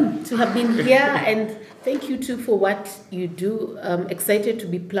you do. Awesome to have been here, and thank you too for what you do. Excited to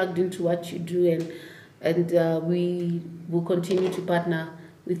be plugged into what you do, and we will continue to partner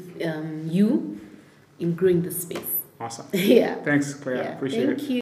with you in growing the space. Awesome. Yeah. Thanks, Claire. Appreciate it. Thank you.